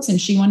sports and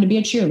she wanted to be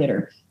a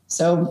cheerleader.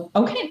 So,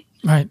 okay,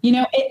 Right.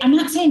 I'm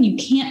not saying you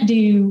can't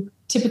do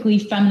typically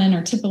feminine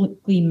or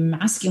typically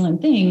masculine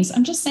things.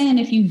 I'm just saying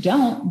if you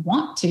don't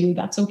want to,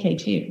 that's okay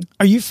too.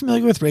 Are you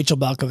familiar with Rachel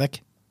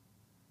Balkovic?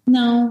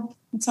 No,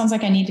 it sounds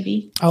like I need to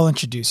be. I'll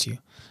introduce you.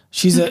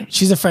 She's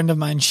a friend of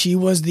mine. She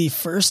was the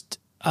first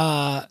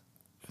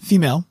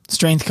female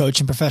strength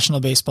coach in professional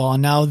baseball,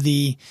 and now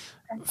the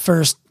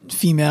first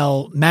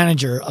female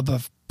manager of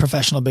a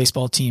professional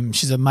baseball team.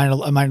 She's a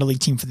minor league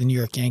team for the New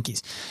York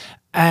Yankees.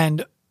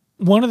 And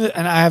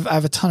I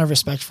have a ton of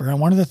respect for her. And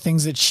one of the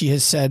things that she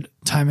has said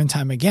time and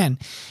time again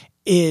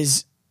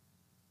is,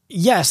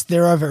 yes,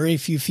 there are very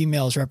few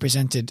females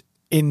represented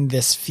in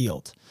this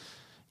field.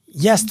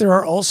 Yes, there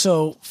are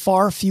also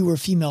far fewer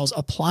females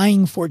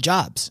applying for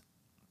jobs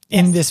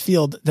in this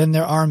field than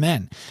there are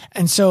men.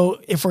 And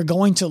so if we're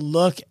going to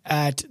look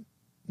at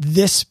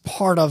this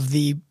part of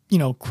the,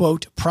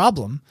 quote,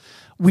 problem,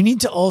 we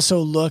need to also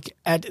look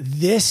at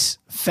this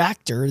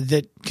factor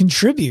that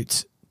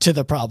contributes to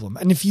the problem.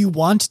 And if you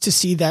want to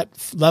see that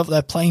level,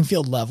 that playing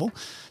field level,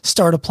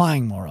 start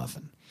applying more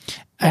often.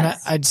 And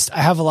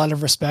I have a lot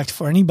of respect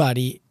for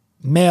anybody,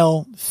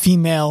 male,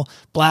 female,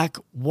 black,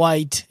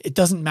 white, it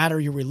doesn't matter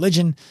your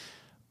religion,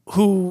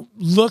 who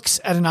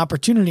looks at an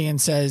opportunity and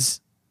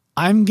says,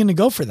 I'm going to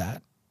go for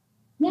that.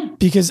 Yeah.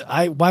 Because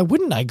why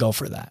wouldn't I go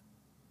for that?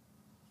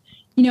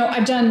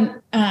 I've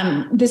done,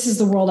 this is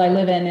the world I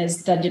live in,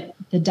 is the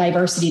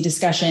diversity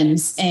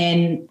discussions.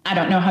 And I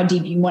don't know how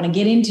deep you want to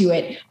get into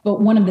it,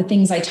 but one of the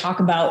things I talk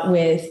about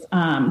with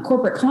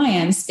corporate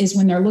clients is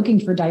when they're looking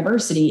for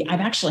diversity,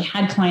 I've actually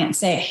had clients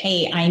say,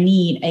 hey, I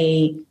need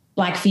a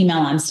Black female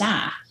on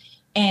staff.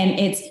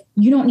 And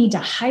you don't need to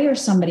hire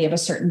somebody of a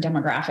certain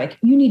demographic.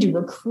 You need to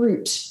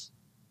recruit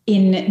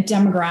in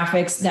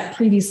demographics that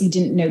previously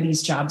didn't know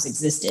these jobs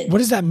existed. What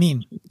does that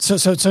mean?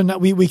 So now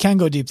we can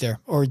go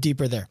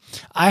deeper there.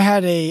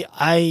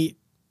 I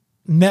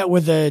met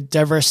with a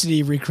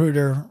diversity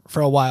recruiter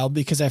for a while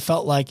because I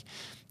felt like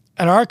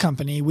at our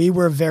company, we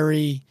were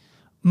very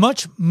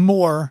much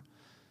more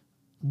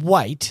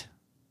white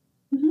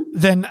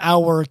than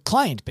our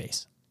client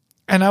base.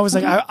 And I was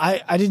like,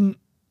 I didn't,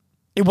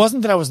 it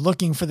wasn't that I was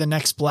looking for the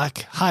next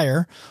Black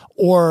hire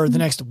or the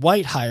next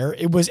white hire.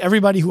 It was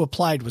everybody who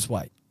applied was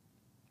white.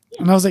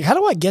 And I was like, how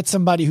do I get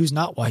somebody who's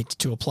not white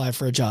to apply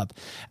for a job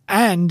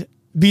and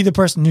be the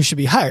person who should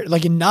be hired?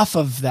 Like enough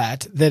of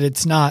that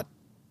it's not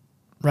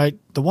right.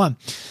 The one.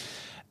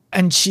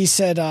 And she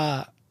said,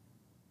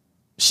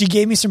 she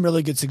gave me some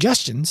really good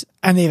suggestions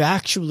and they've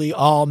actually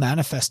all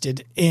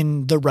manifested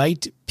in the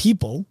right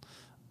people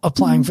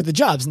applying for the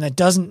jobs. And that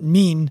doesn't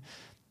mean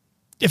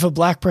if a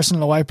Black person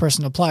and a white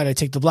person applied, I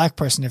take the Black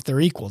person if they're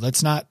equal.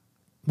 That's not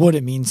what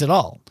it means at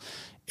all.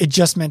 It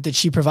just meant that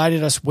she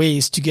provided us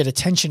ways to get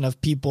attention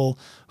of people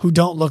who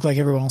don't look like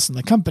everyone else in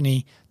the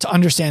company to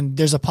understand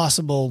there's a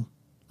possible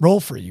role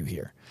for you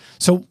here.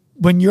 So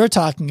when you're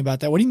talking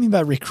about that, what do you mean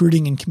by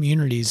recruiting in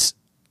communities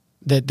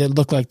that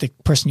look like the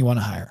person you want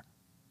to hire?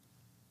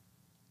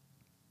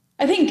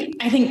 I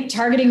think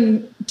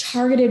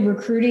targeted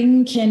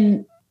recruiting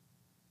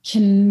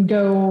can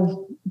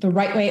go the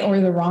right way or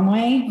the wrong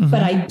way.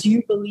 But I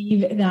do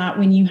believe that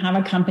when you have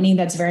a company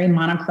that's very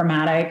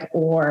monochromatic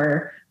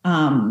or,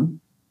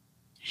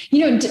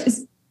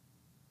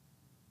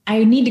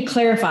 I need to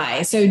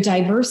clarify. So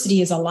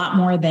diversity is a lot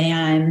more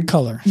than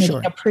color,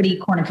 a pretty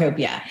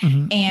cornucopia.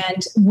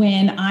 And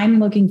when I'm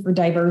looking for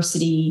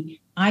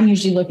diversity, I'm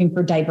usually looking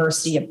for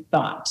diversity of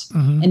thought.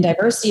 And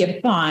diversity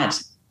of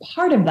thought,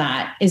 part of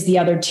that is the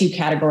other two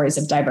categories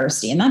of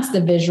diversity. And that's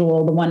the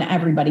visual, the one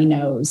everybody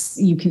knows.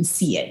 You can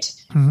see it.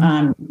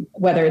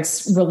 Whether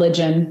it's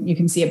religion, you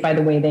can see it by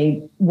the way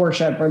they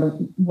worship or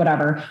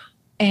whatever.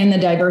 And the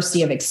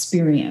diversity of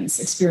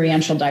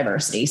experiential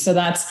diversity. So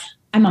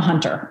I'm a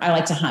hunter. I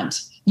like to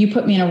hunt. You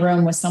put me in a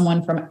room with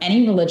someone from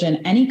any religion,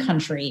 any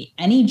country,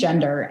 any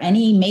gender,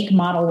 any make,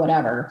 model,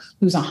 whatever,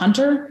 who's a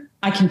hunter,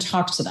 I can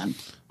talk to them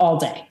all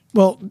day.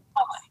 Well,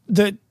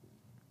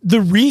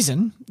 the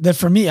reason that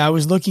for me, I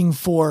was looking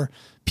for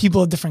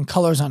people of different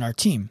colors on our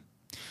team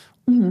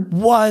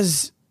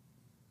was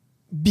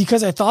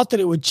because I thought that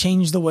it would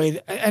change the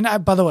way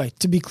by the way,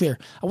 to be clear,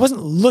 I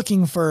wasn't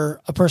looking for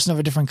a person of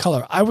a different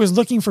color. I was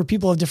looking for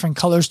people of different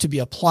colors to be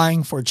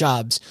applying for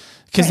jobs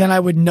because then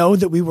I would know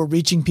that we were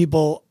reaching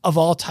people of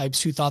all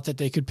types who thought that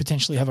they could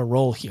potentially have a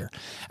role here.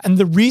 And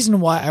the reason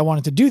why I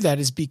wanted to do that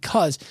is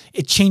because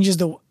it changes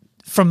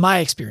from my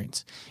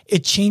experience,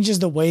 it changes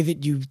the way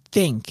that you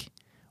think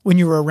when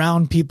you're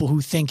around people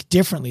who think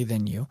differently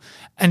than you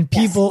and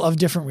people of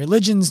different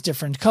religions,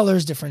 different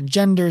colors, different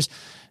genders,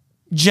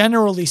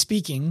 generally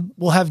speaking,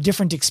 will have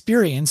different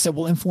experience that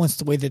will influence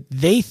the way that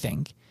they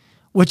think,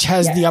 which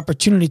has the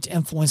opportunity to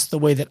influence the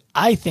way that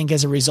I think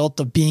as a result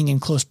of being in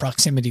close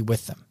proximity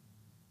with them.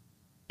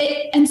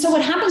 And so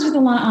what happens with a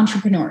lot of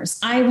entrepreneurs,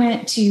 I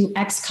went to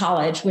X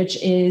College, which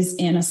is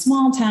in a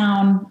small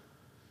town,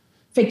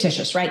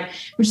 fictitious, right?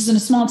 Which is in a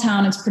small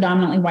town. It's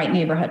predominantly white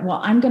neighborhood. Well,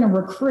 I'm going to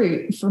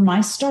recruit for my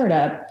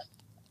startup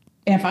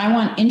If I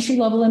want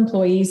entry-level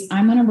employees,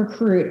 I'm going to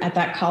recruit at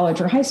that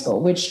college or high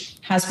school, which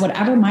has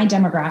whatever my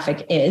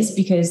demographic is,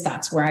 because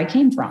that's where I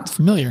came from.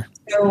 Familiar.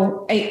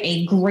 So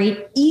a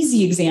great,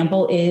 easy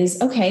example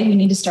is, okay, we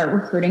need to start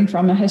recruiting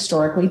from a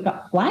historically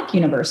Black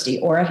university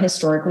or a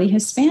historically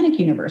Hispanic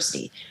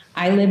university.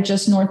 I live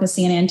just north of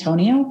San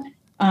Antonio.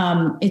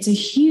 It's a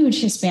huge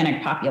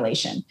Hispanic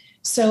population.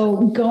 So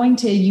going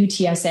to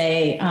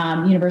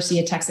UTSA, University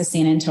of Texas,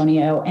 San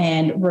Antonio,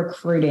 and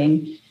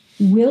recruiting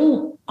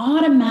will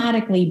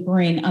automatically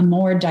bring a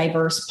more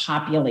diverse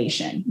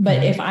population.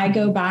 But if I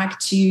go back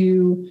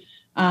to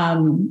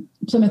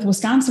Plymouth,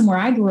 Wisconsin, where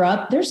I grew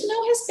up, there's no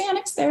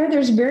Hispanics there.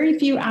 There's very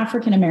few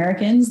African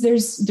Americans.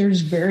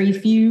 There's very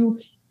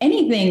few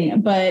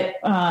anything but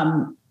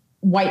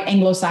white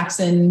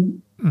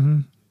Anglo-Saxon,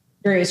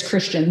 various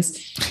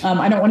Christians.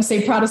 I don't want to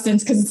say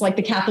Protestants because it's like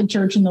the Catholic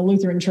Church and the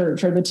Lutheran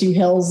Church are the two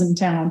hills in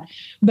town.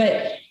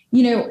 But,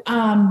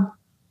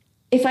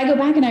 if I go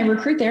back and I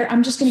recruit there,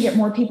 I'm just going to get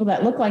more people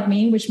that look like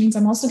me, which means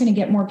I'm also going to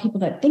get more people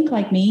that think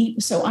like me.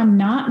 So I'm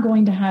not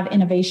going to have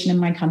innovation in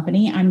my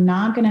company. I'm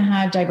not going to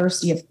have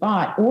diversity of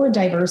thought or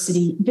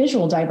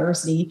visual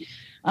diversity.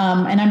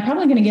 And I'm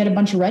probably going to get a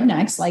bunch of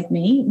rednecks like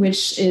me,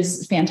 which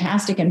is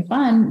fantastic and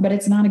fun, but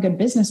it's not a good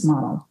business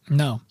model.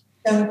 No.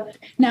 So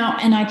now,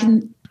 and I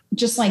can,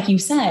 just like you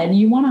said,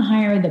 you want to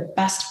hire the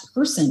best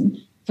person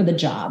for the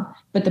job,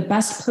 but the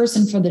best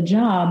person for the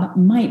job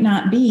might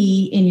not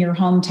be in your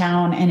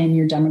hometown and in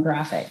your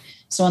demographic.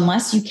 So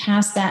unless you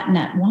cast that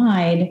net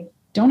wide,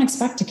 don't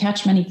expect to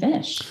catch many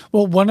fish.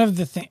 Well, one of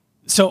the things,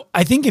 so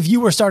I think if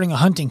you were starting a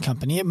hunting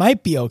company, it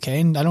might be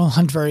okay. And I don't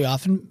hunt very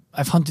often.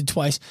 I've hunted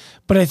twice,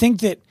 but I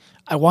think that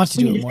I want to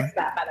do it more.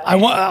 I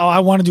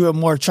want to do it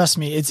more. Trust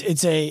me.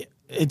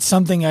 It's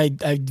something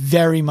I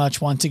very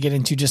much want to get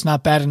into, just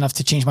not bad enough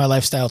to change my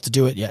lifestyle to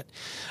do it yet.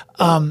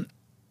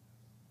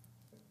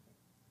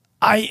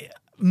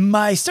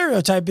 My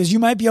stereotype is you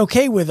might be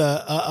okay with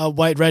a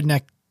white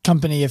redneck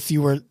company if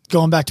you were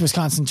going back to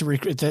Wisconsin to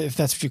recruit, if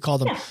that's what you call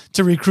them,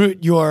 to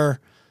recruit your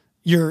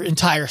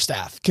entire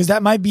staff. Cause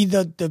that might be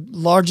the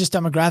largest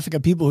demographic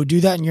of people who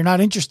do that. And you're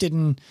not interested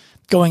in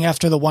going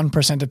after the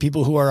 1% of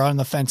people who are on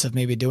the fence of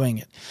maybe doing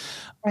it.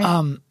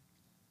 Right.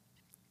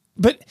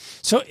 But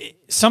so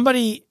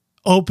somebody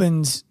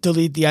opens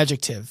delete the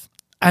adjective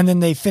and then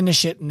they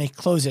finish it and they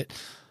close it.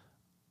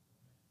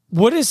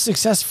 What is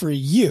success for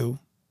you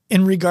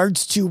in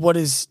regards to what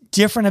is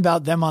different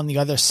about them on the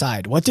other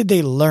side? What did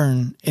they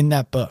learn in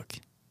that book?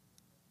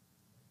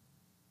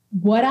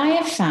 What I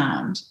have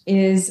found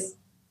is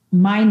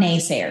my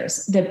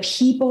naysayers, the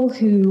people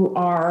who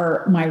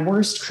are my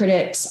worst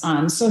critics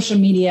on social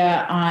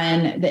media,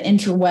 on the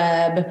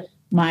interweb,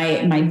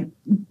 my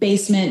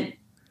basement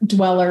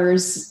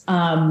dwellers,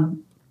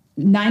 9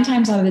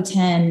 times out of the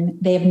 10,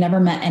 they have never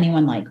met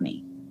anyone like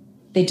me.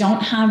 They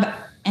don't have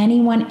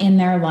anyone in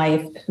their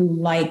life who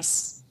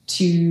likes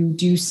to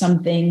do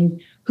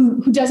something,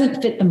 who doesn't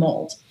fit the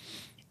mold.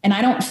 And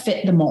I don't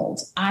fit the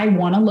mold. I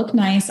want to look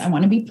nice. I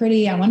want to be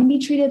pretty. I want to be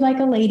treated like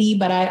a lady,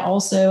 but I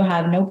also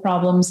have no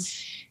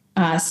problems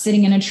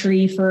sitting in a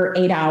tree for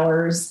 8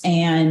 hours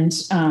and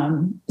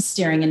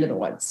staring into the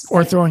woods.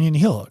 Or throwing you in a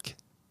heel hook.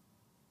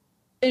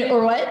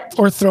 Or what?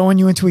 Or throwing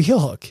you into a heel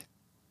hook.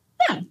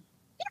 Yeah.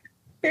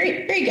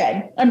 Very, very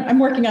good. I'm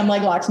working on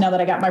leg locks now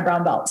that I got my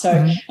brown belt.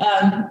 So,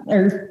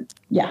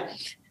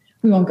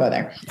 we won't go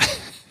there.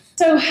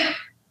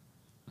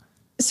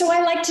 So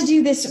I like to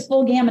do this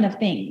full gamut of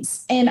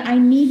things, and I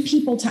need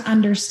people to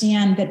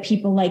understand that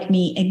people like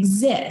me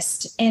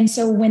exist. And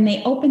so when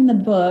they open the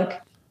book,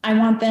 I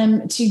want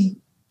them to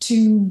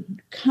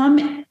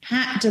come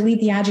at delete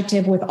the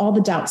adjective with all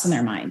the doubts in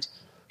their mind.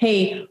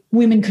 Hey,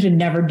 women could have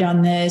never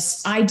done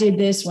this. I did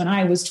this when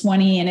I was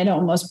 20 and it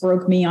almost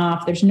broke me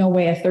off. There's no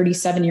way a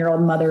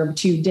 37-year-old mother of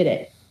 2 did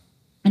it.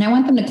 And I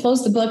want them to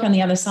close the book on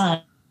the other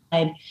side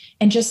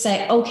and just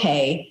say,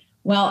 okay,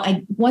 well,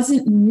 I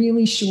wasn't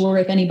really sure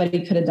if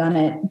anybody could have done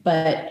it,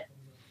 but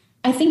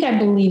I think I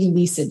believe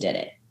Lisa did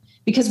it.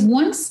 Because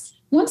once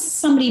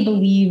somebody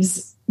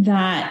believes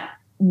that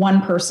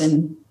one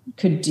person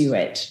could do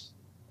it,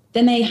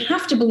 then they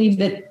have to believe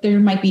that there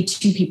might be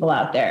 2 people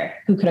out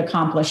there who could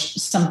accomplish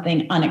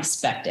something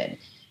unexpected.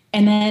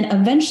 And then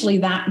eventually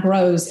that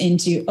grows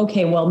into,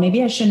 okay, well,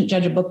 maybe I shouldn't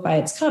judge a book by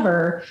its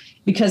cover,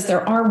 because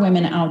there are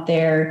women out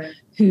there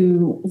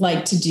who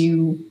like to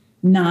do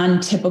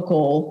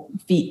non-typical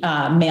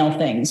male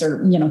things,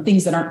 or,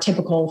 things that aren't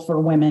typical for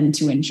women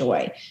to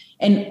enjoy.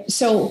 And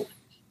so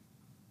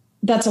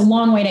that's a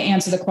long way to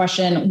answer the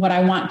question. What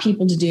I want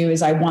people to do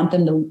is I want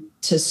them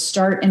to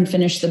start and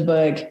finish the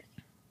book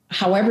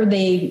however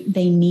they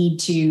need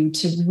to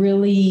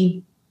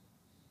really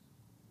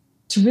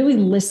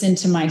listen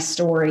to my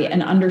story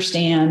and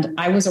understand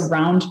I was a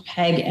round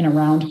peg in a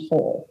round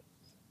hole.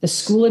 The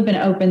school had been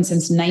open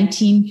since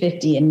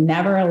 1950 and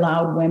never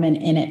allowed women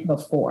in it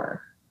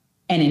before.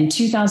 And in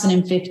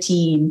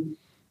 2015,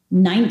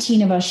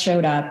 19 of us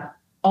showed up.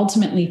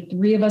 Ultimately,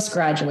 3 of us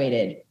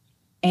graduated,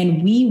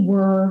 and we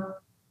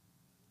were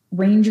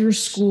Ranger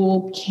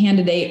School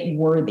candidate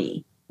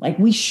worthy. Like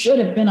we should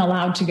have been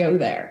allowed to go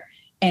there.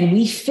 And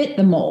we fit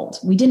the mold.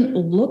 We didn't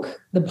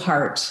look the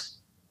part,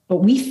 but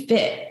we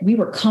fit. We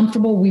were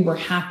comfortable. We were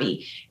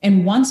happy.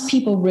 And once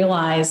people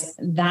realize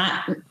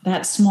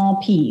that small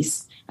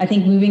piece, I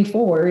think moving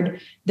forward,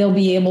 they'll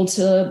be able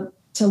to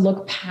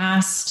look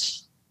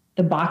past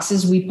the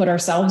boxes we put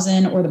ourselves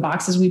in or the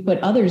boxes we put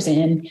others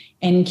in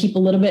and keep a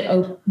little bit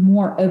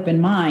more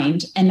open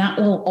mind. And that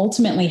will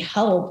ultimately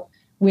help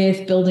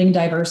with building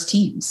diverse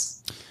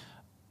teams.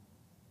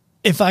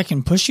 If I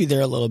can push you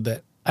there a little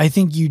bit, I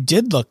think you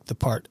did look the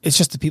part. It's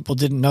just that people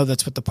didn't know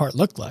that's what the part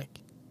looked like.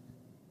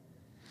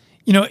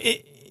 You know,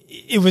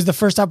 it was the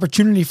first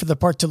opportunity for the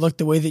part to look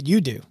the way that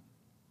you do.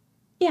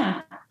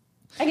 Yeah,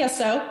 I guess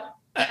so.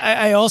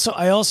 I also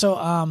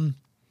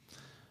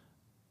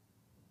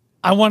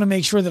I want to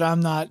make sure that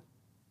I'm not,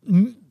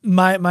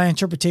 my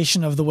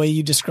interpretation of the way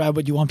you describe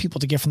what you want people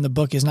to get from the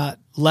book is not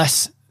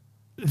less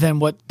than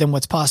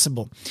what's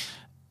possible.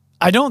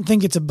 I don't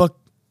think it's a book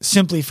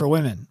simply for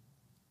women.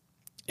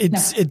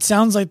 It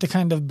sounds like the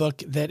kind of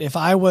book that if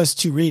I was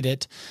to read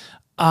it,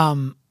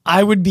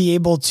 I would be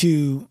able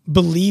to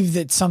believe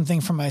that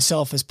something for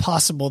myself is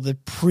possible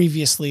that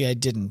previously I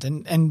didn't.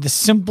 And the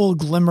simple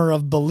glimmer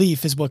of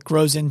belief is what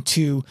grows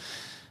into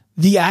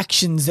the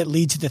actions that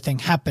lead to the thing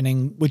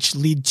happening, which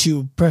lead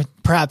to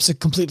perhaps a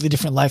completely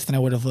different life than I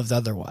would have lived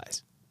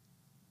otherwise.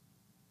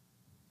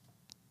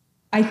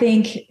 I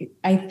think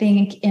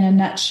in a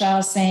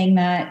nutshell, saying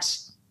that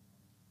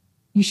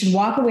you should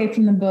walk away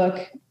from the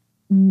book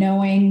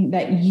knowing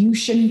that you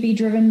shouldn't be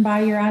driven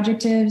by your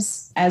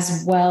adjectives,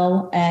 as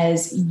well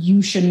as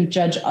you shouldn't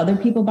judge other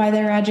people by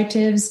their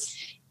adjectives,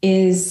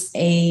 is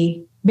a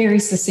very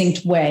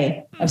succinct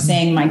way of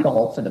saying my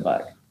goal for the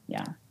book.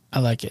 Yeah.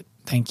 I like it.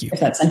 Thank you. If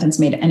that sentence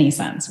made any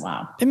sense.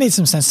 Wow. It made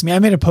some sense to me. I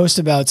made a post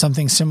about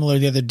something similar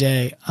the other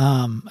day.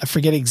 I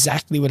forget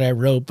exactly what I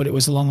wrote, but it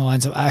was along the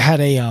lines of, I had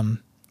a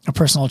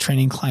personal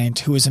training client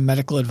who was a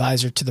medical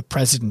advisor to the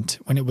president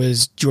when it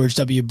was George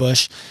W.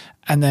 Bush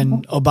and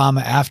then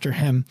Obama after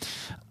him.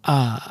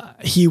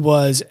 He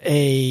was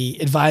a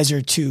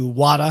advisor to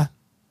WADA,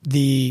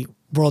 the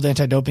World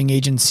Anti-Doping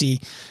Agency.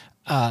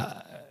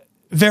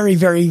 Very,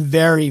 very,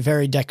 very,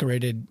 very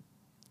decorated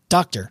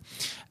doctor.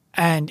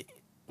 And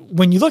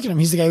when you look at him,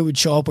 he's the guy who would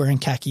show up wearing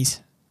khakis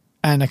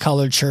and a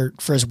collared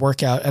shirt for his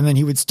workout. And then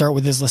he would start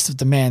with his list of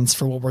demands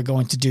for what we're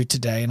going to do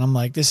today. And I'm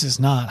like, this is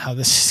not how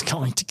this is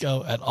going to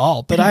go at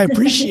all, but I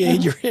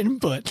appreciate your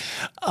input.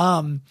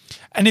 And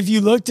if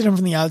you looked at him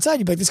from the outside,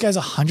 you'd be like, this guy's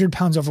 100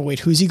 pounds overweight.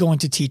 Who's he going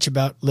to teach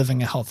about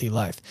living a healthy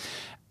life?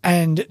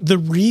 And the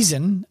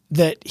reason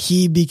that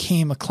he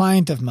became a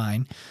client of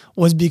mine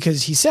was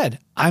because he said,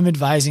 I'm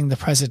advising the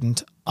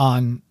president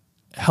on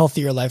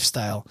healthier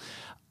lifestyle.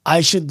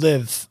 I should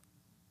live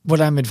what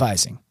I'm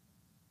advising.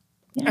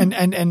 Yeah.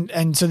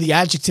 And so the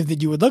adjective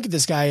that you would look at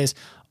this guy is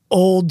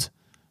old,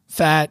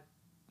 fat,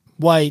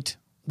 white,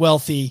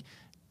 wealthy,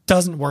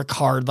 doesn't work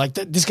hard. Like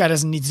this guy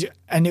doesn't need to,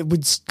 and it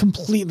was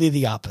completely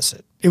the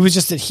opposite. It was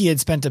just that he had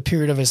spent a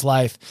period of his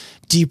life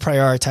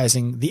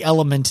deprioritizing the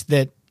element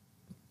that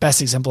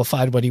best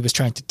exemplified what he was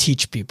trying to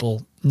teach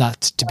people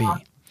not to be.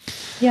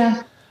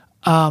 Yeah.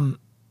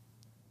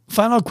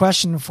 Final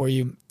question for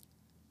you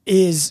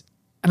is,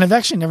 and I've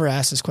actually never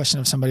asked this question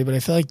of somebody, but I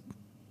feel like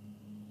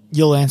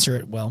you'll answer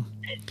it well.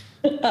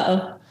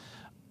 Uh-oh.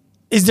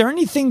 Is there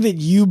anything that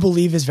you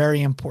believe is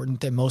very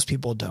important that most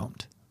people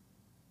don't?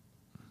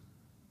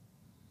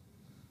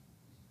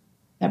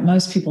 That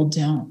most people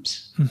don't.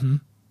 Mm-hmm.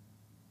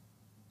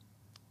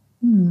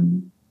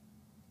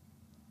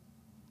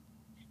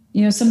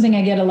 You know, something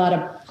I get a lot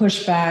of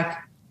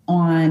pushback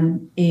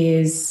on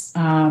is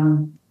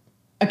a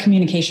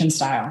communication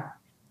style.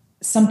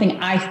 Something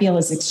I feel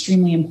is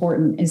extremely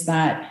important is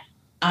that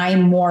I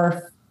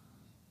morph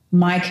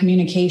my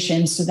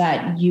communication so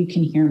that you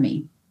can hear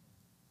me.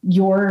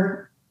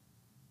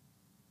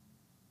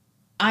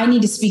 I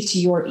need to speak to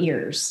your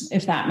ears,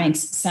 if that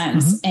makes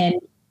sense. Mm-hmm.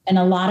 And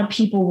a lot of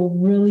people will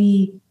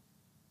really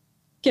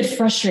get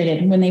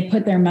frustrated when they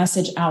put their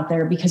message out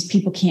there because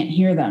people can't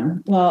hear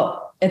them.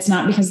 Well, it's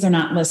not because they're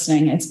not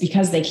listening. It's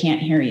because they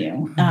can't hear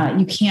you.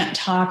 You can't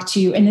talk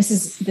to, and this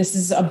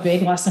is a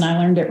big lesson I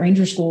learned at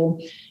Ranger School.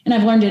 And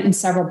I've learned it in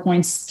several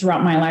points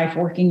throughout my life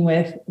working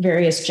with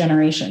various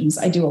generations.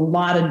 I do a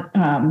lot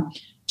of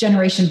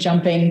generation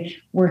jumping,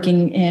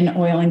 working in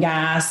oil and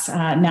gas,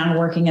 now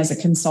working as a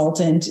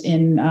consultant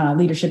in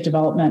leadership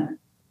development.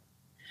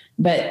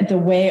 But the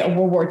way a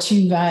World War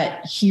II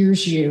vet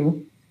hears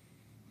you,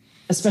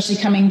 especially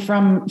coming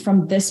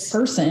from this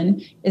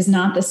person, is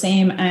not the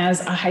same as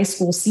a high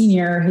school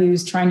senior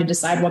who's trying to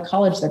decide what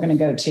college they're going to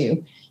go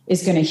to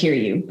is going to hear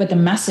you. But the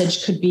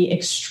message could be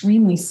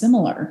extremely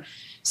similar.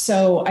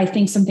 So I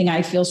think something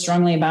I feel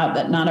strongly about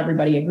that not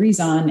everybody agrees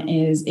on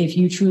is if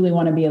you truly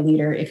want to be a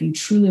leader, if you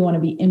truly want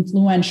to be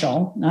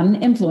influential, not an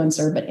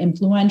influencer, but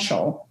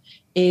influential,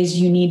 is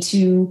you need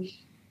to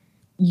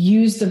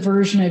use the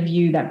version of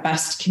you that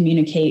best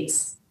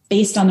communicates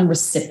based on the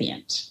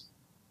recipient.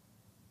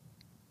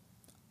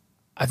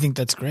 I think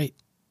that's great.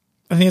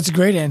 I think it's a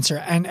great answer.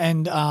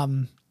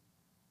 And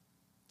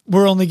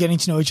we're only getting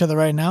to know each other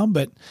right now,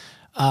 but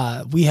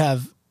we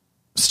have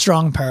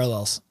strong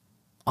parallels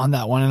on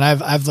that one. And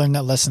I've learned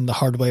that lesson the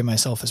hard way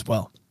myself as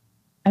well.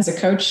 As a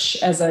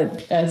coach, as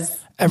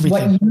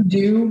everything. What you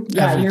do.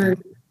 Yeah.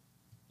 Everything.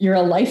 You're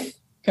a life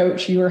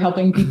coach. You are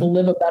helping people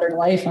live a better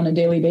life on a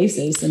daily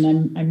basis.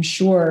 And I'm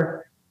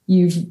sure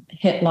you've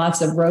hit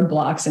lots of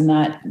roadblocks in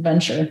that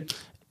venture.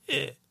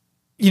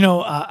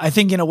 I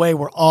think in a way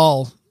we're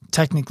all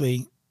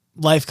technically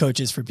life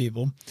coaches for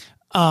people.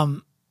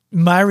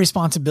 My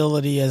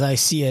responsibility, as I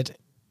see it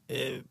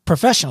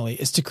professionally,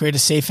 is to create a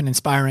safe and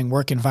inspiring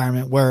work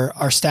environment where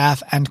our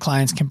staff and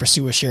clients can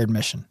pursue a shared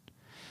mission.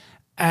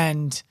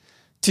 And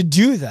to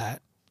do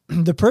that,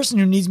 the person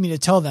who needs me to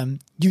tell them,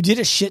 you did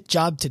a shit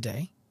job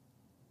today,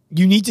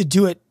 you need to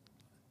do it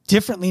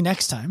differently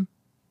next time,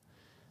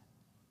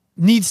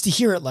 needs to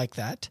hear it like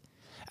that.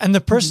 And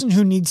the person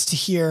who needs to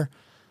hear,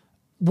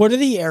 what are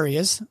the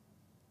areas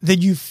that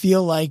you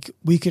feel like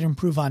we could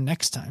improve on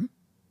next time?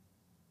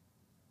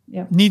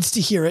 Yeah. Needs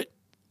to hear it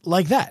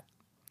like that.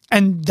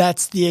 And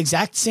that's the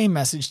exact same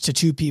message to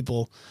two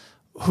people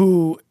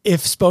who,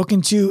 if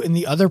spoken to in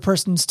the other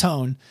person's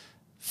tone,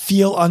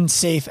 feel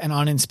unsafe and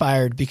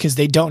uninspired because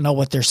they don't know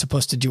what they're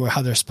supposed to do or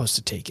how they're supposed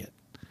to take it.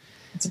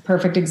 It's a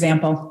perfect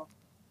example.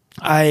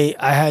 I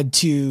had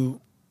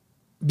to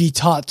be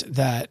taught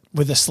that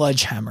with a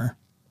sledgehammer.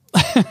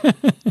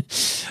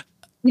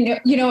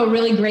 You know, a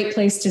really great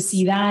place to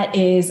see that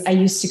is I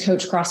used to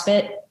coach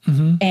CrossFit,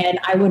 and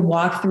I would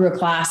walk through a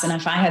class. And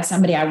if I had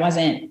somebody I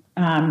wasn't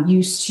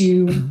used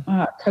to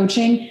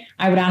coaching,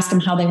 I would ask them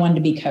how they wanted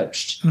to be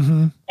coached.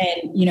 And,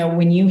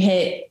 when you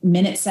hit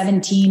minute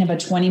 17 of a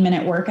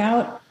 20-minute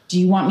workout, do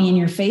you want me in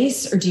your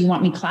face, or do you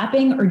want me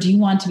clapping, or do you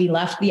want to be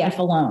left the F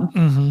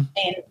alone?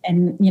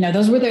 And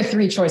those were their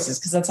three choices,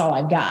 because that's all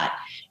I've got.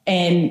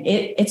 And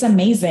it's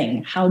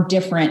amazing how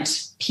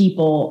different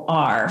people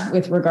are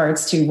with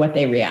regards to what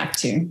they react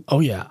to. Oh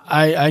yeah.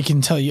 I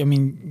can tell you, I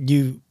mean,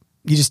 you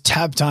just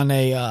tapped on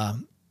a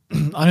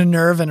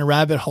nerve and a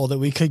rabbit hole that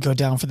we could go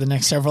down for the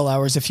next several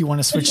hours if you want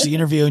to switch the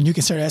interview and you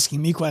can start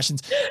asking me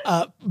questions.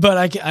 But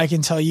I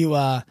can tell you,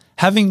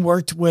 having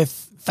worked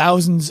with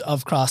thousands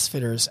of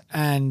CrossFitters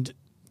and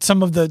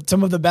some of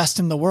the best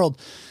in the world,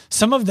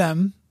 some of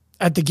them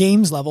at the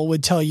games level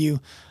would tell you,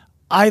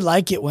 I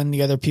like it when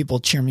the other people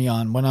cheer me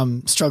on when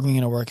I'm struggling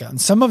in a workout. And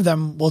some of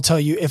them will tell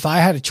you, if I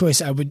had a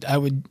choice, I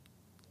would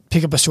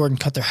pick up a sword and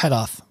cut their head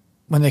off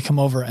when they come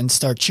over and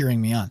start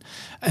cheering me on.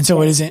 And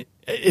so it's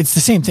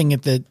the same thing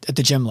at the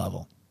gym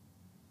level.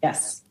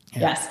 Yes. Yeah.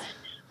 Yes.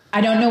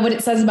 I don't know what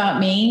it says about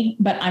me,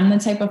 but I'm the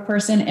type of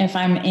person, if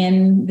I'm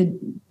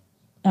in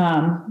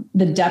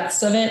the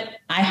depths of it,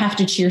 I have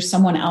to cheer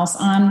someone else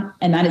on.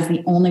 And that is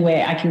the only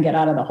way I can get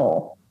out of the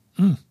hole.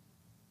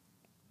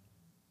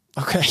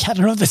 Okay. I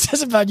don't know what this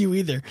says about you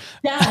either.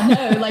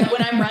 Yeah, no, like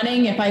when I'm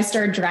running, if I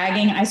start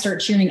dragging, I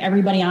start cheering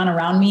everybody on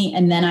around me,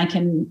 and then I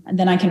can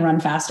run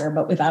faster.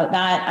 But without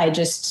that, I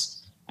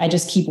just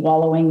keep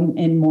wallowing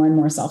in more and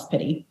more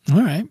self-pity.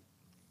 All right.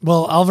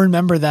 Well, I'll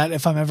remember that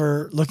if I'm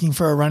ever looking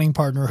for a running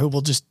partner who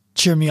will just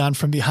cheer me on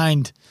from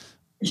behind.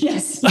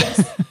 Yes.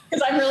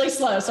 Because I'm really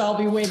slow, so I'll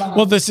be way behind.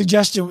 Well, the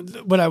suggestion,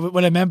 what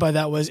I meant by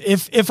that was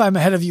if I'm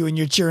ahead of you and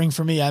you're cheering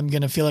for me, I'm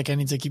going to feel like I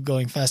need to keep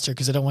going faster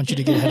because I don't want you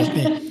to get ahead of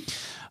me.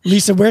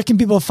 Lisa, where can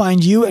people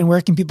find you and where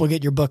can people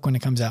get your book when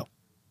it comes out?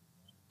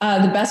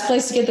 The best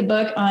place to get the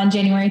book on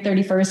January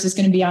 31st is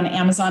going to be on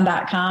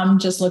Amazon.com.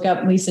 Just look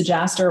up Lisa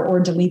Jaster or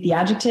Delete the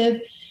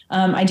Adjective.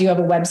 I do have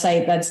a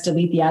website that's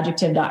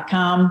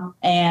deletetheadjective.com,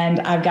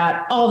 and I've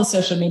got all the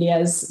social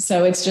medias.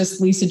 So it's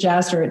just Lisa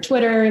Jaster at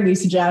Twitter,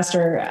 Lisa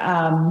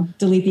Jaster,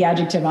 Delete the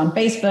Adjective on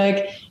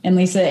Facebook, and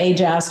Lisa A.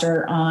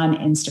 Jaster on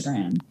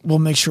Instagram. We'll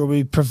make sure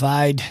we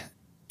provide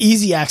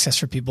easy access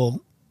for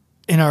people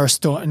in our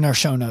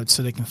show notes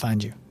so they can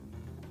find you.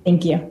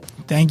 Thank you.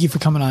 Thank you for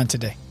coming on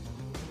today.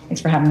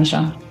 Thanks for having me,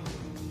 Sean.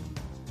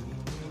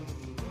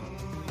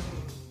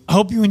 I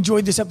hope you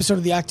enjoyed this episode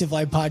of the Active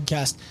Life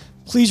podcast.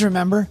 Please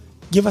remember,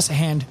 give us a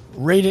hand,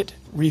 rate it,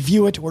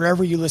 review it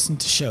wherever you listen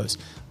to shows.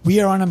 We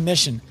are on a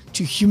mission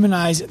to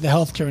humanize the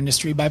healthcare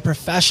industry by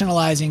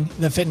professionalizing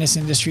the fitness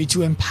industry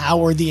to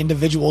empower the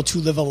individual to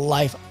live a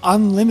life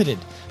unlimited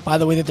by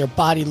the way that their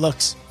body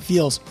looks,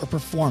 feels, or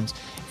performs.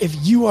 If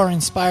you are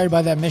inspired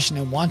by that mission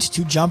and want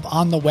to jump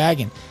on the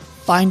wagon,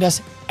 find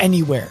us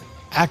anywhere.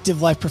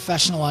 Active Life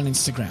Professional on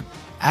Instagram,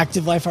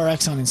 Active Life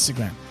RX on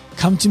Instagram.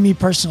 Come to me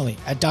personally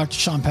at Dr.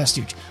 Sean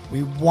Pastuch.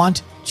 We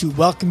want to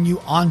welcome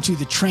you onto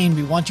the train.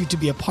 We want you to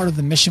be a part of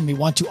the mission. We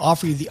want to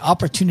offer you the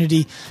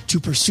opportunity to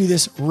pursue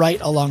this right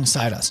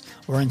alongside us.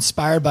 We're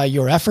inspired by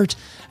your effort,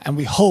 and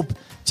we hope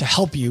to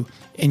help you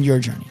in your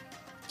journey.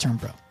 Turn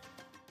pro.